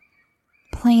 but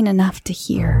plain enough to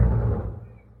hear.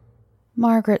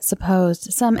 Margaret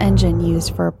supposed some engine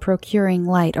used for procuring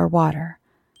light or water.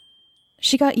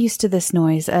 She got used to this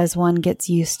noise as one gets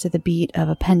used to the beat of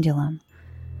a pendulum,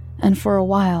 and for a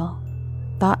while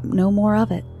thought no more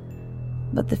of it,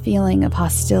 but the feeling of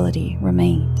hostility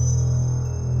remained.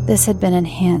 This had been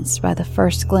enhanced by the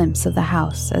first glimpse of the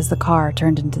house as the car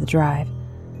turned into the drive.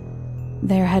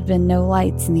 There had been no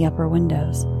lights in the upper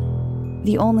windows.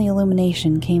 The only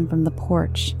illumination came from the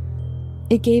porch.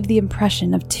 It gave the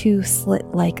impression of two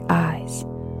slit-like eyes,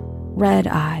 red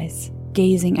eyes,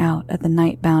 gazing out at the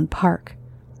night-bound park.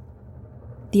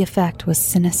 The effect was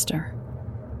sinister.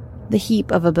 The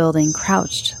heap of a building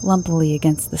crouched lumpily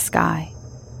against the sky,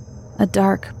 a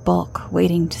dark bulk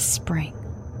waiting to spring.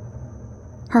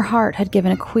 Her heart had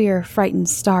given a queer, frightened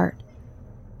start.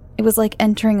 It was like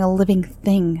entering a living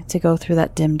thing to go through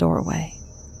that dim doorway.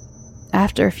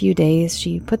 After a few days,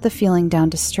 she put the feeling down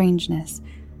to strangeness.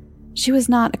 She was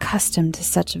not accustomed to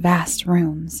such vast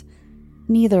rooms.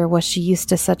 Neither was she used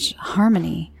to such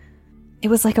harmony. It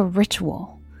was like a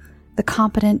ritual. The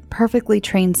competent, perfectly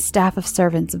trained staff of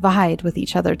servants vied with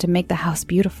each other to make the house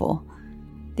beautiful.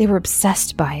 They were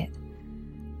obsessed by it.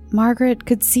 Margaret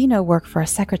could see no work for a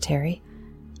secretary.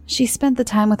 She spent the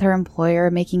time with her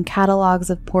employer making catalogues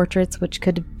of portraits which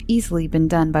could have easily been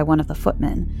done by one of the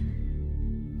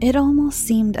footmen. It almost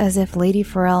seemed as if Lady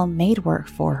Farrell made work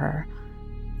for her.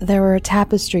 There were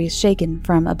tapestries shaken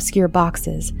from obscure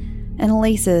boxes, and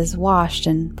laces washed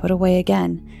and put away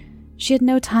again. She had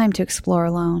no time to explore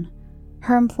alone.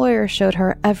 Her employer showed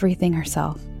her everything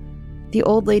herself. The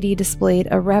old lady displayed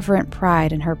a reverent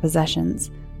pride in her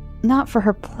possessions, not for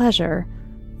her pleasure,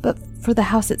 but for the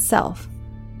house itself.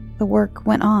 The work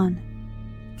went on.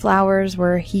 Flowers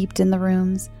were heaped in the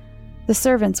rooms. The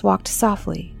servants walked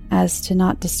softly, as to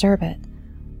not disturb it.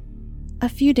 A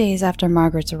few days after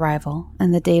Margaret's arrival,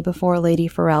 and the day before Lady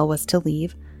Farrell was to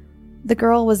leave, the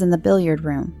girl was in the billiard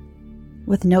room.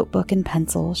 With notebook and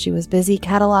pencil, she was busy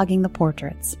cataloguing the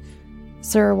portraits.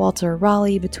 Sir Walter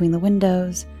Raleigh between the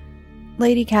windows,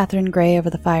 Lady Catherine Grey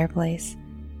over the fireplace.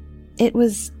 It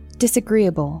was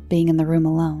disagreeable being in the room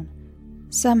alone.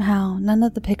 Somehow, none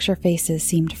of the picture faces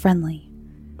seemed friendly.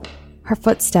 Her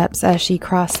footsteps as she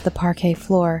crossed the parquet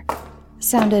floor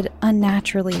sounded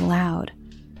unnaturally loud.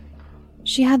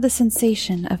 She had the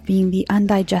sensation of being the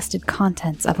undigested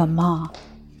contents of a maw,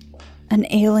 an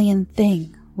alien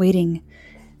thing waiting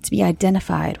to be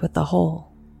identified with the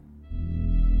whole.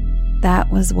 That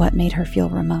was what made her feel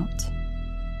remote.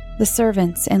 The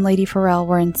servants and Lady Farrell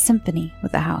were in symphony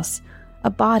with the house, a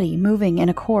body moving in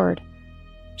accord.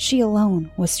 She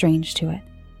alone was strange to it.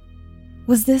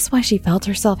 Was this why she felt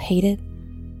herself hated?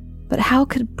 But how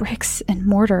could bricks and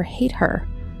mortar hate her?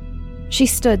 She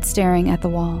stood staring at the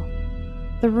wall.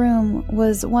 The room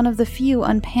was one of the few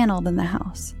unpaneled in the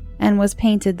house, and was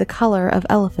painted the color of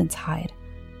elephant's hide.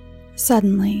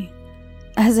 Suddenly,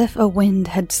 as if a wind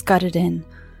had scudded in,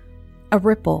 a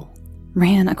ripple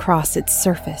ran across its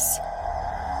surface.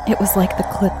 It was like the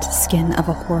clipped skin of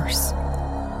a horse,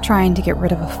 trying to get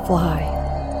rid of a fly.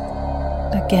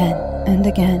 Again and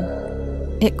again,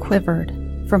 it quivered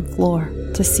from floor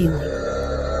to ceiling.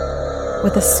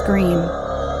 With a scream,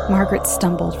 Margaret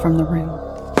stumbled from the room.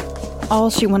 All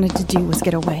she wanted to do was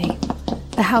get away.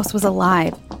 The house was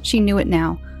alive. She knew it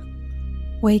now.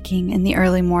 Waking in the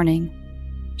early morning,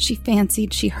 she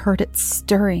fancied she heard it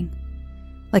stirring,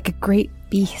 like a great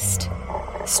beast,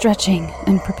 stretching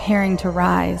and preparing to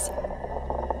rise.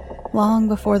 Long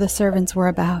before the servants were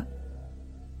about,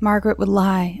 Margaret would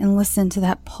lie and listen to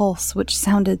that pulse which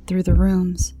sounded through the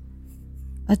rooms.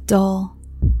 A dull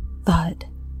thud,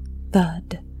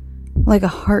 thud, like a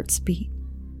heart's beat.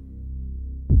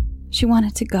 She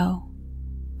wanted to go,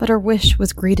 but her wish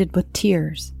was greeted with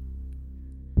tears.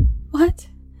 What?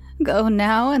 Go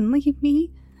now and leave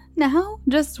me? Now?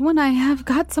 Just when I have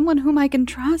got someone whom I can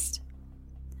trust?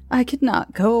 I could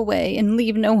not go away and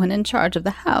leave no one in charge of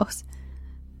the house.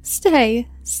 Stay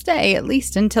at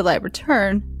least until I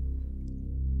return.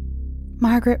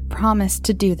 Margaret promised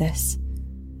to do this,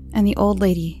 and the old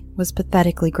lady was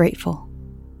pathetically grateful.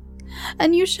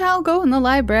 And you shall go in the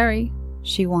library,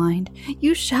 she whined.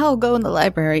 You shall go in the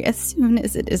library as soon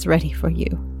as it is ready for you.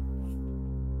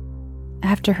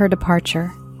 After her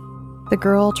departure, the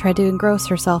girl tried to engross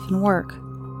herself in work.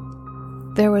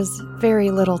 There was very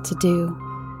little to do,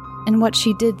 and what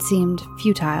she did seemed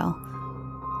futile.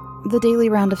 The daily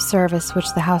round of service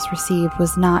which the house received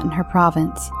was not in her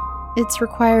province. Its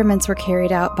requirements were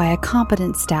carried out by a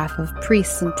competent staff of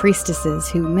priests and priestesses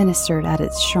who ministered at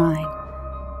its shrine.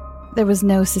 There was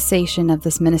no cessation of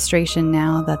this ministration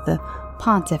now that the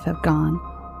pontiff had gone.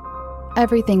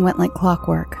 Everything went like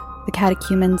clockwork. The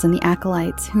catechumens and the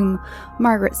acolytes, whom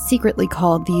Margaret secretly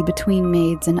called the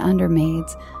between-maids and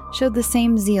under-maids, showed the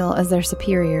same zeal as their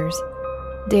superiors.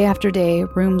 Day after day,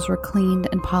 rooms were cleaned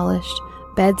and polished,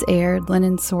 beds aired,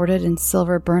 linen sorted, and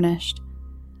silver burnished.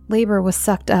 Labor was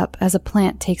sucked up as a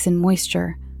plant takes in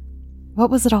moisture. What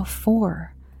was it all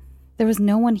for? There was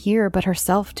no one here but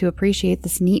herself to appreciate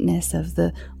this neatness of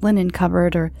the linen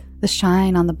cupboard or the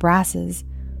shine on the brasses.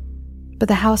 But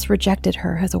the house rejected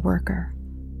her as a worker.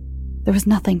 There was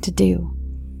nothing to do.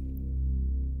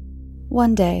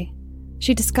 One day,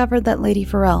 she discovered that Lady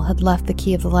Farrell had left the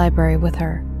key of the library with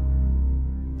her.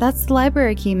 "That's the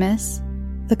library key, miss,"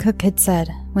 the cook had said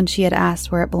when she had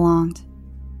asked where it belonged.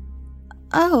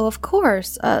 "Oh, of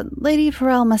course. Lady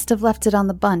Farrell must have left it on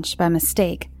the bunch by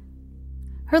mistake."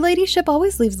 "Her ladyship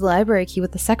always leaves the library key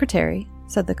with the secretary,"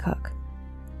 said the cook,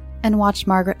 and watched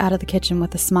Margaret out of the kitchen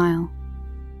with a smile.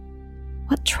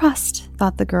 What trust,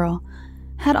 thought the girl.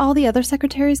 Had all the other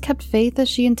secretaries kept faith as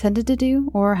she intended to do,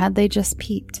 or had they just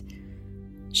peeped?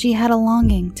 She had a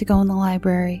longing to go in the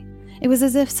library. It was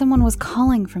as if someone was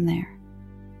calling from there.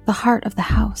 The heart of the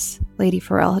house, Lady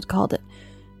Farrell had called it.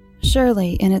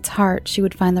 Surely, in its heart, she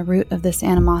would find the root of this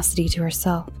animosity to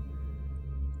herself.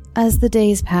 As the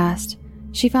days passed,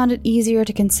 she found it easier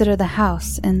to consider the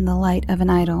house in the light of an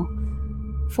idol.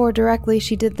 For directly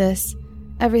she did this,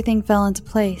 everything fell into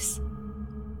place.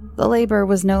 The labor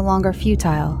was no longer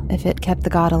futile if it kept the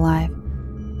god alive.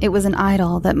 It was an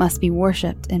idol that must be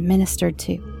worshipped and ministered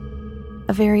to.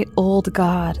 A very old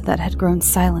god that had grown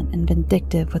silent and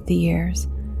vindictive with the years,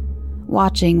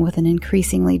 watching with an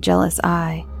increasingly jealous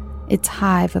eye its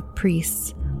hive of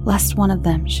priests, lest one of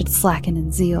them should slacken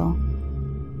in zeal.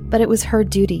 But it was her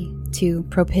duty to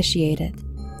propitiate it.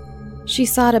 She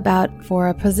sought about for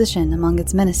a position among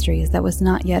its ministries that was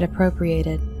not yet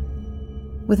appropriated.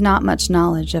 With not much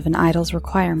knowledge of an idol's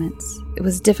requirements, it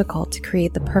was difficult to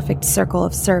create the perfect circle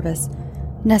of service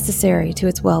necessary to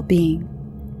its well-being.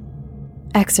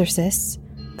 Exorcists,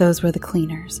 those were the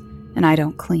cleaners, and I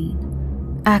don't clean.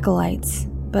 Acolytes,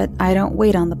 but I don't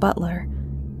wait on the butler.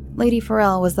 Lady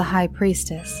Farrell was the high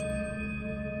priestess.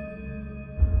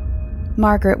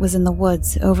 Margaret was in the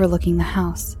woods overlooking the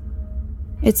house.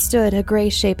 It stood a gray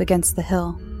shape against the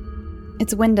hill,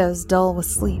 its windows dull with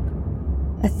sleep,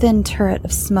 a thin turret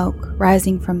of smoke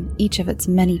rising from each of its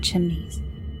many chimneys.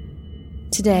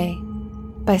 Today,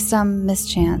 by some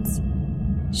mischance,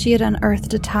 she had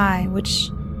unearthed a tie which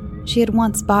she had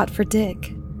once bought for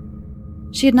Dick.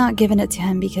 She had not given it to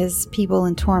him because people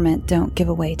in torment don't give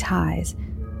away ties.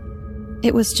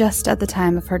 It was just at the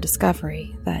time of her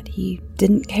discovery that he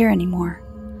didn't care anymore.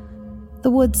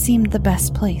 The woods seemed the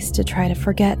best place to try to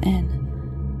forget in.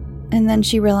 And then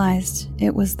she realized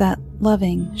it was that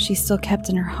loving she still kept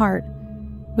in her heart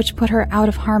which put her out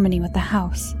of harmony with the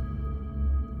house.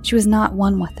 She was not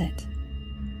one with it.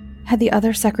 Had the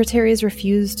other secretaries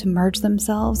refused to merge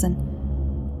themselves, and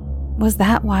was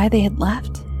that why they had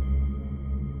left?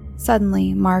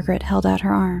 Suddenly, Margaret held out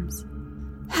her arms.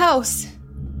 "House,"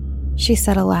 she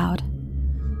said aloud.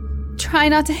 "Try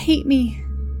not to hate me.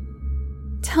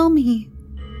 Tell me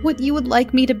what you would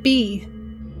like me to be."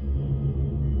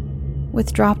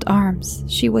 With dropped arms,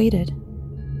 she waited,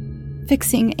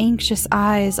 fixing anxious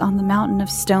eyes on the mountain of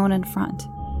stone in front.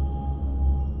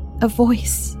 A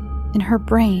voice in her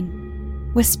brain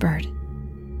whispered,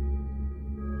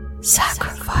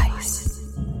 "Sacrifice."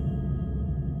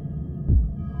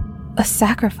 A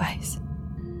sacrifice?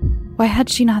 Why had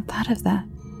she not thought of that?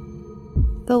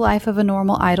 The life of a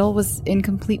normal idol was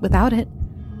incomplete without it.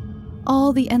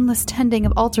 All the endless tending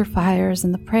of altar fires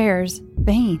and the prayers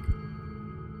vain.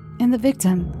 And the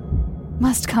victim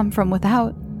must come from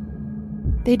without.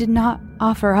 They did not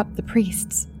offer up the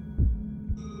priests.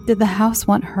 Did the house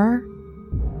want her?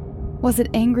 Was it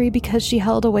angry because she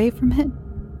held away from it,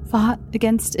 fought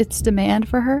against its demand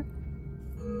for her?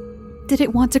 Did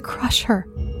it want to crush her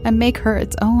and make her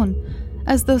its own,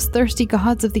 as those thirsty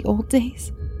gods of the old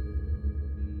days?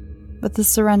 But the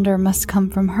surrender must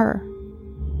come from her.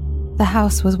 The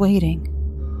house was waiting.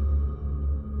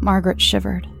 Margaret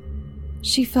shivered.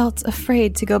 She felt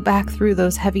afraid to go back through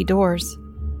those heavy doors,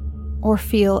 or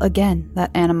feel again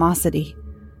that animosity,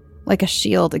 like a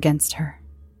shield against her.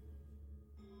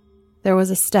 There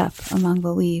was a step among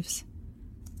the leaves.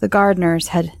 The gardeners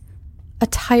had a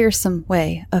tiresome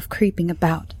way of creeping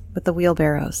about with the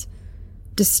wheelbarrows,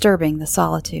 disturbing the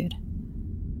solitude.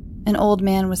 An old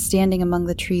man was standing among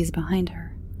the trees behind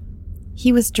her.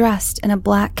 He was dressed in a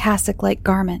black cassock-like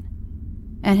garment,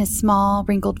 and his small,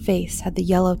 wrinkled face had the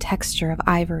yellow texture of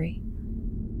ivory.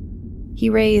 He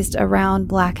raised a round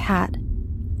black hat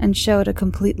and showed a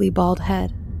completely bald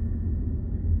head.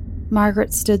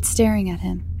 Margaret stood staring at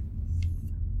him.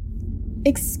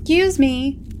 "Excuse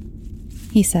me,"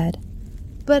 he said.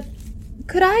 "but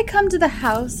could I come to the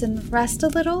house and rest a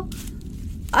little?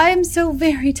 I am so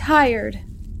very tired."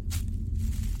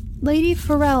 "Lady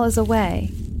Farrell is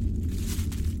away."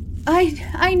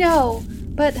 I know,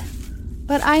 but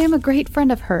I am a great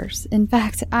friend of hers. In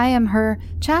fact, I am her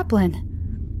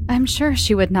chaplain. I'm sure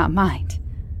she would not mind."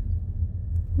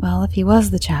 Well, if he was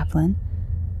the chaplain,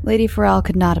 Lady Farrell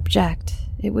could not object.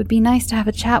 It would be nice to have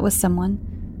a chat with someone.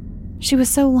 She was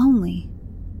so lonely.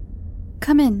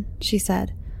 "Come in," she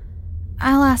said.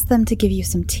 "I'll ask them to give you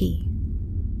some tea."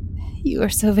 "You are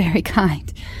so very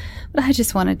kind, but I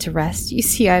just wanted to rest. You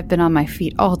see, I've been on my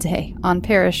feet all day, on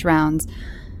parish rounds.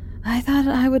 I thought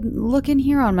I would look in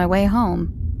here on my way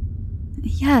home."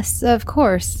 "Yes, of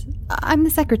course. I'm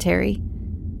the secretary."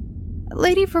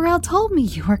 "Lady Farrell told me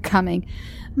you were coming.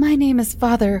 My name is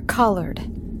Father Collard."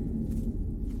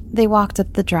 They walked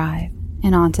up the drive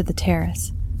and onto the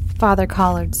terrace. Father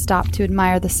Collard stopped to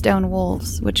admire the stone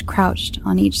wolves which crouched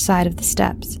on each side of the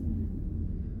steps.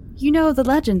 "You know the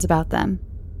legends about them?"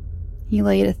 He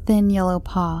laid a thin yellow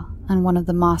paw on one of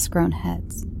the moss-grown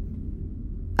heads.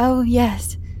 "Oh,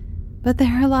 yes. But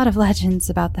there are a lot of legends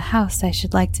about the house I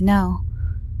should like to know."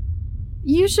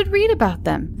 "You should read about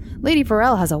them. Lady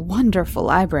Farrell has a wonderful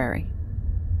library."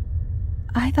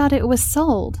 "I thought it was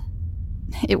sold."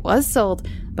 "It was sold,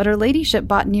 but her ladyship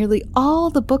bought nearly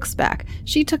all the books back.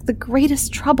 She took the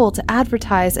greatest trouble to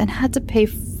advertise and had to pay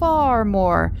far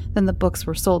more than the books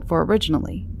were sold for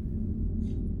originally."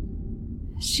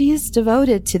 "She is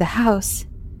devoted to the house.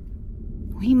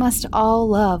 We must all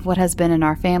love what has been in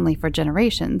our family for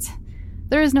generations.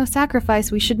 There is no sacrifice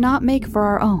we should not make for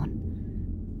our own."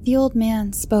 The old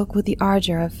man spoke with the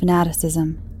ardor of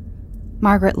fanaticism.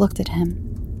 Margaret looked at him.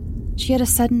 She had a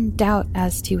sudden doubt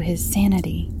as to his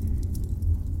sanity.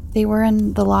 They were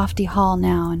in the lofty hall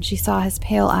now, and she saw his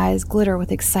pale eyes glitter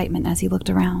with excitement as he looked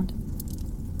around.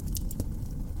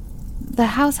 "The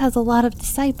house has a lot of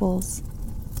disciples."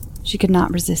 She could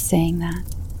not resist saying that.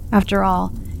 After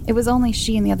all, it was only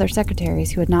she and the other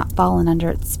secretaries who had not fallen under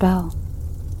its spell.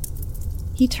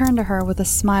 He turned to her with a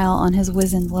smile on his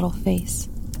wizened little face.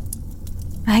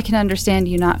 "I can understand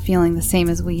you not feeling the same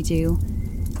as we do.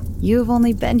 You have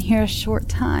only been here a short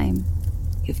time.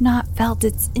 You've not felt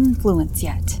its influence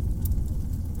yet."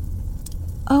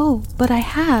 "Oh, but I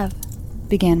have,"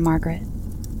 began Margaret.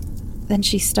 Then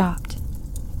she stopped.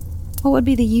 What would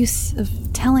be the use of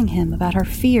telling him about her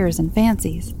fears and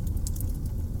fancies?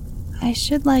 "I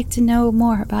should like to know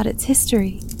more about its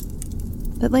history,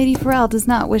 but Lady Farrell does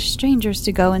not wish strangers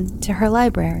to go into her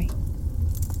library."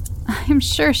 "I'm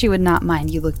sure she would not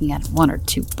mind you looking at 1 or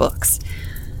 2 books.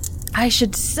 I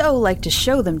should so like to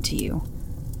show them to you."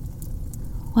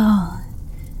 "Well,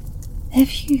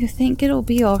 if you think it'll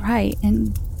be all right,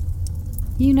 and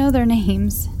you know their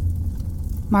names."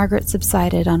 Margaret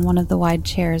subsided on one of the wide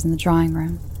chairs in the drawing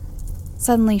room.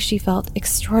 Suddenly she felt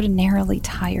extraordinarily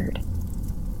tired.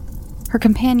 Her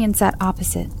companion sat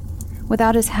opposite.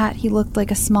 Without his hat, he looked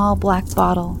like a small black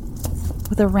bottle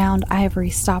with a round ivory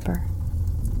stopper.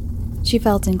 She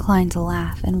felt inclined to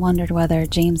laugh and wondered whether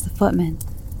James the footman,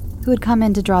 who had come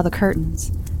in to draw the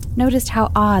curtains, noticed how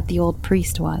odd the old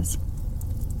priest was.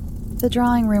 The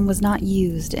drawing room was not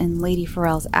used in Lady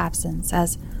Farrell's absence,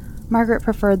 as Margaret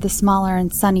preferred the smaller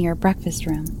and sunnier breakfast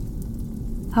room.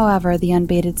 However, the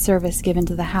unbated service given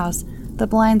to the house, the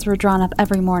blinds were drawn up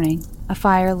every morning, a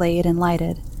fire laid and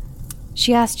lighted.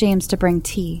 She asked James to bring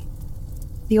tea.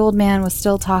 The old man was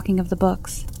still talking of the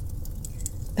books.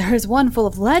 "There is one full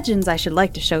of legends I should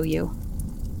like to show you."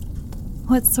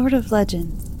 "What sort of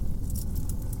legends?"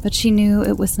 But she knew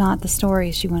it was not the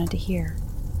stories she wanted to hear.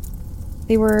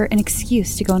 They were an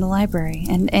excuse to go in the library,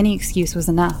 and any excuse was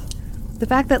enough. The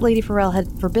fact that Lady Farrell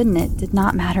had forbidden it did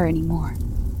not matter anymore.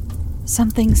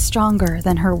 Something stronger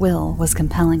than her will was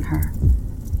compelling her.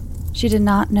 She did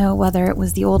not know whether it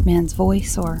was the old man's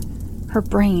voice or her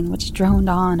brain which droned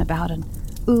on about an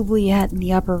oubliette in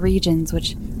the upper regions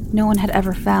which no one had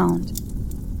ever found.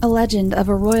 A legend of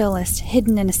a royalist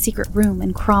hidden in a secret room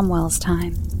in Cromwell's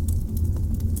time.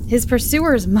 His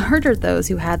pursuers murdered those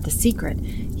who had the secret.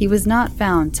 He was not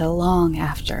found till long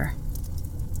after.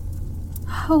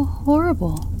 "How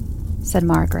horrible," said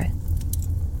Margaret.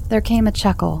 There came a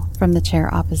chuckle from the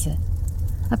chair opposite.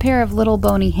 A pair of little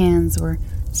bony hands were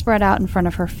spread out in front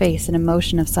of her face in a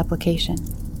motion of supplication.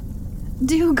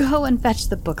 "Do go and fetch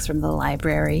the books from the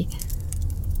library."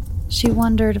 She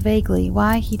wondered vaguely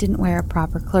why he didn't wear a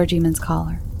proper clergyman's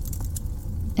collar,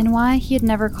 and why he had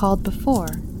never called before,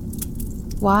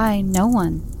 why no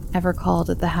one ever called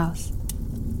at the house.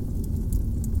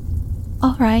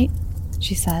 "All right,"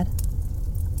 she said.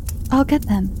 "I'll get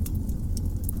them."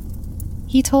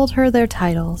 He told her their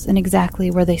titles and exactly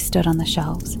where they stood on the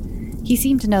shelves. He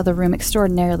seemed to know the room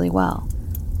extraordinarily well.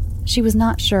 She was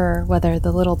not sure whether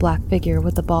the little black figure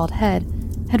with the bald head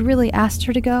had really asked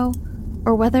her to go,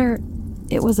 or whether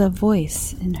it was a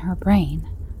voice in her brain.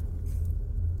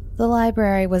 The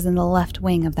library was in the left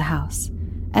wing of the house,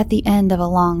 at the end of a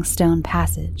long stone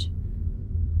passage.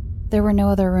 There were no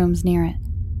other rooms near it.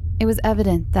 It was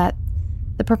evident that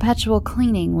the perpetual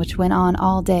cleaning which went on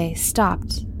all day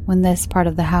stopped when this part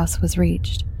of the house was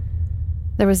reached.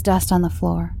 There was dust on the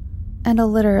floor, and a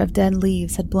litter of dead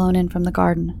leaves had blown in from the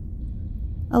garden.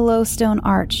 A low stone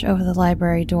arch over the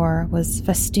library door was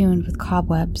festooned with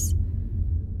cobwebs.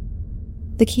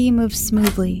 The key moved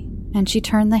smoothly, and she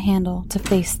turned the handle to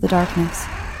face the darkness.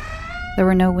 There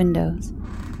were no windows.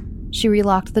 She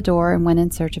relocked the door and went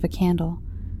in search of a candle.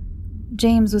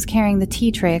 James was carrying the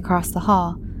tea tray across the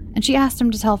hall, and she asked him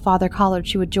to tell Father Collard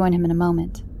she would join him in a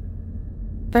moment.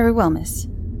 "Very well, miss."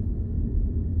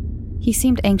 He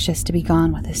seemed anxious to be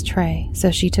gone with his tray, so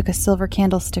she took a silver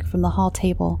candlestick from the hall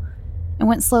table and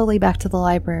went slowly back to the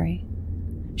library.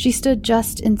 She stood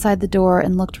just inside the door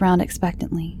and looked round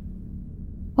expectantly.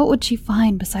 What would she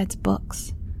find besides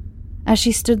books? As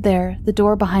she stood there, the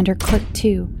door behind her clicked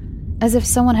to, as if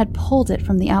someone had pulled it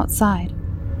from the outside,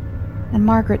 and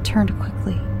Margaret turned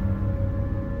quickly.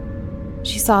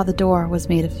 She saw the door was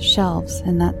made of shelves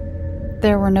and that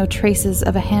there were no traces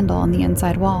of a handle on the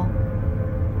inside wall.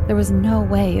 There was no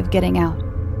way of getting out,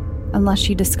 unless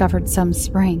she discovered some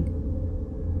spring.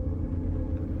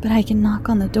 "But I can knock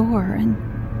on the door and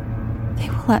they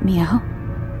will let me out."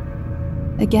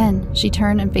 Again, she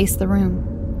turned and faced the room,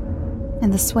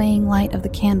 and the swaying light of the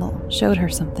candle showed her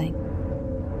something.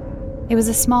 It was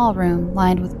a small room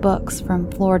lined with books from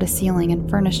floor to ceiling and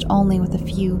furnished only with a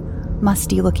few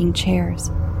musty-looking chairs.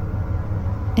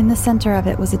 In the center of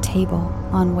it was a table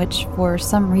on which, for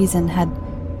some reason, had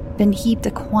been heaped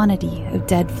a quantity of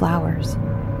dead flowers.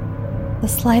 The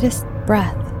slightest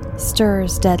breath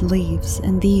stirs dead leaves,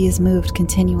 and these moved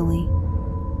continually.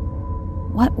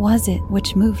 What was it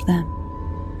which moved them?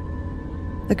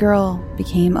 The girl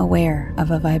became aware of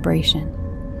a vibration,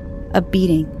 a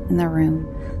beating in the room,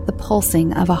 the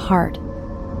pulsing of a heart,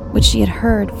 which she had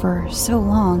heard for so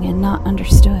long and not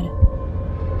understood.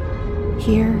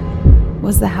 Here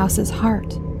was the house's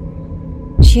heart.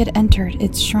 She had entered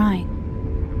its shrine,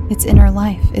 its inner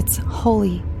life, its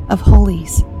holy of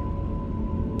holies.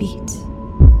 Beat,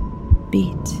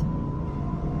 beat,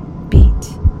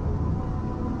 beat.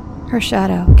 Her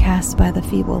shadow, cast by the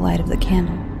feeble light of the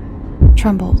candle,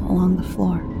 trembled along the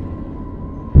floor.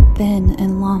 Thin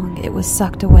and long, it was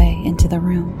sucked away into the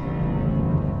room.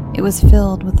 It was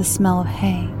filled with the smell of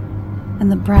hay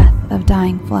and the breath of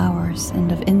dying flowers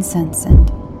and of incense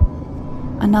and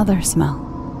another smell.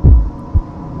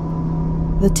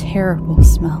 The terrible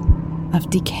smell of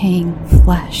decaying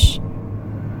flesh.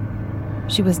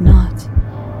 She was not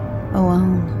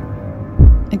alone.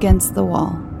 Against the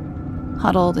wall,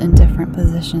 huddled in different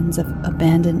positions of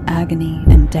abandoned agony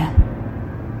and death,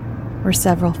 were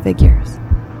several figures.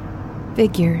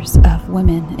 Figures of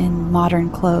women in modern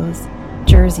clothes,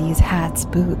 jerseys, hats,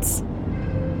 boots.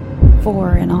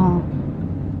 4 in all.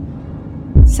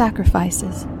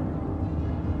 Sacrifices.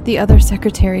 The other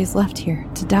secretaries left here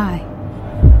to die.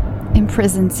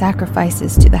 Imprisoned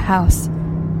sacrifices to the house,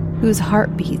 whose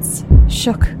heartbeats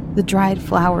shook the dried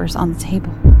flowers on the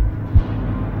table.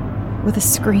 With a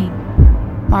scream,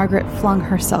 Margaret flung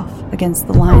herself against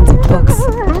the lines of books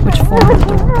which formed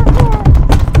the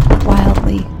door.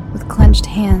 Wildly, with clenched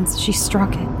hands, she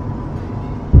struck it.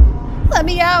 "Let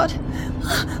me out!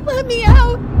 Let me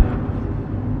out!"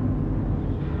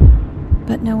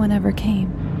 But no one ever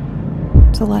came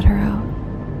to let her out.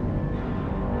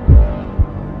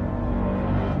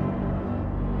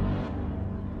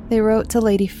 They wrote to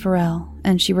Lady Farrell,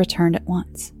 and she returned at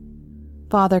once.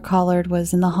 Father Collard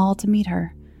was in the hall to meet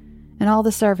her, and all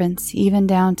the servants, even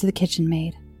down to the kitchen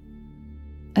maid.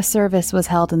 A service was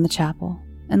held in the chapel,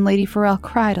 and Lady Farrell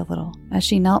cried a little as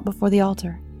she knelt before the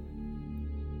altar.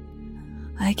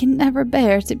 "I can never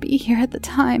bear to be here at the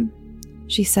time,"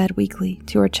 she said weakly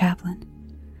to her chaplain.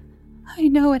 "I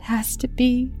know it has to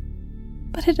be,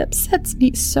 but it upsets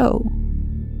me so.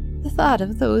 The thought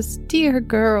of those dear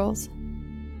girls."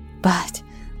 "But,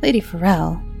 Lady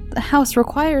Farrell, the house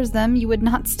requires them. You would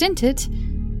not stint it.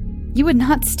 You would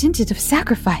not stint it of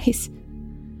sacrifice."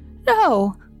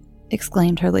 "No,"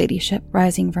 exclaimed her ladyship,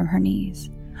 rising from her knees.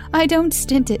 "I don't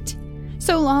stint it.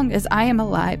 So long as I am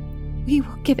alive, we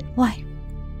will give it life.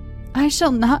 I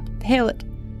shall not fail it,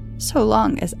 so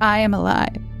long as I am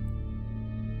alive."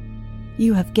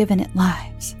 "You have given it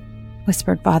lives,"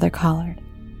 whispered Father Collard,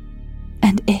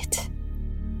 "and it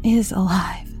is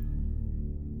alive."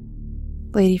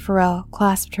 Lady Farrell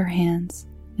clasped her hands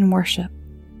in worship.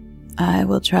 "I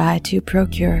will try to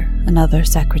procure another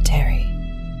secretary."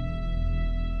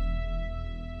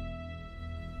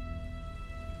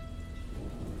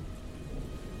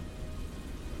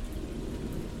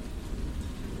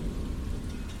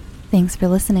 Thanks for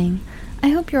listening.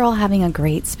 I hope you're all having a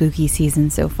great spooky season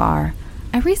so far.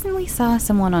 I recently saw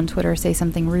someone on Twitter say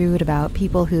something rude about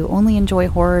people who only enjoy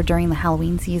horror during the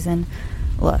Halloween season.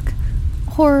 Look,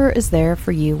 horror is there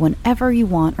for you whenever you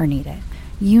want or need it.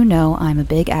 You know I'm a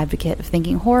big advocate of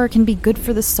thinking horror can be good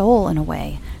for the soul in a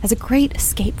way, as a great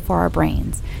escape for our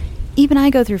brains. Even I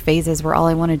go through phases where all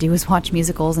I want to do is watch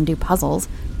musicals and do puzzles.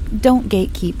 Don't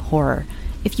gatekeep horror.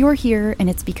 If you're here and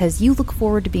it's because you look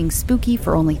forward to being spooky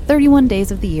for only 31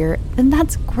 days of the year, then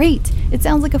that's great. It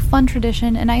sounds like a fun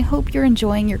tradition, and I hope you're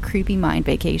enjoying your creepy mind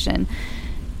vacation.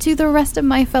 To the rest of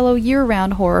my fellow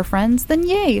year-round horror friends, then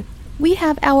yay! We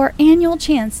have our annual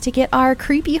chance to get our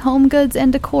creepy home goods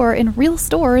and decor in real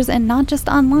stores and not just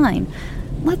online.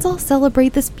 Let's all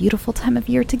celebrate this beautiful time of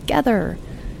year together.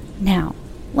 Now,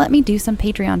 let me do some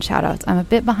Patreon shoutouts. I'm a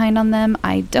bit behind on them.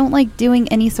 I don't like doing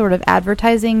any sort of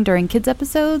advertising during kids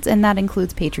episodes, and that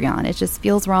includes Patreon. It just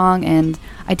feels wrong, and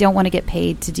I don't want to get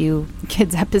paid to do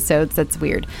kids episodes. That's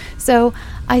weird. So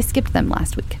I skipped them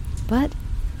last week. But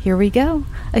here we go.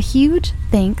 A huge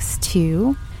thanks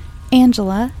to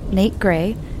Angela, Nate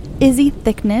Gray, Izzy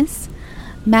Thickness,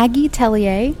 Maggie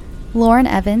Tellier, Lauren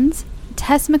Evans,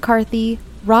 Tess McCarthy,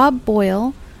 Rob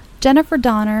Boyle, Jennifer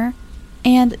Donner,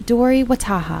 and Dory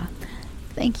Wataha.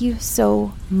 Thank you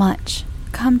so much.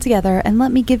 Come together and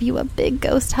let me give you a big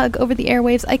ghost hug over the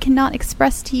airwaves. I cannot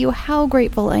express to you how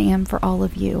grateful I am for all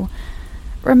of you.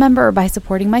 Remember, by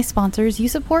supporting my sponsors, you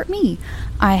support me.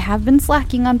 I have been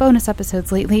slacking on bonus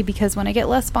episodes lately because when I get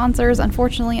less sponsors,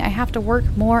 unfortunately, I have to work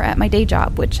more at my day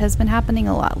job, which has been happening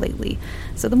a lot lately.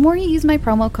 So the more you use my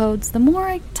promo codes, the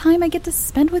more time I get to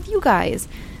spend with you guys.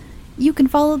 You can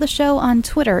follow the show on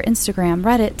Twitter, Instagram,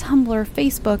 Reddit, Tumblr,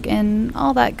 Facebook, and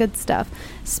all that good stuff.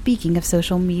 Speaking of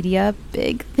social media,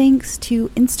 big thanks to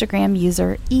Instagram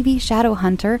user Evie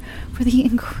Shadowhunter for the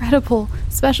incredible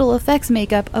special effects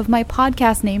makeup of my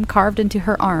podcast name carved into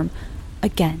her arm.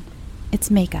 Again, it's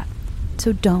makeup,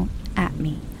 so don't at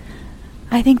me.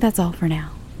 I think that's all for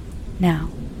now. Now,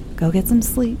 go get some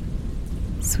sleep.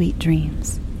 Sweet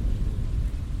dreams.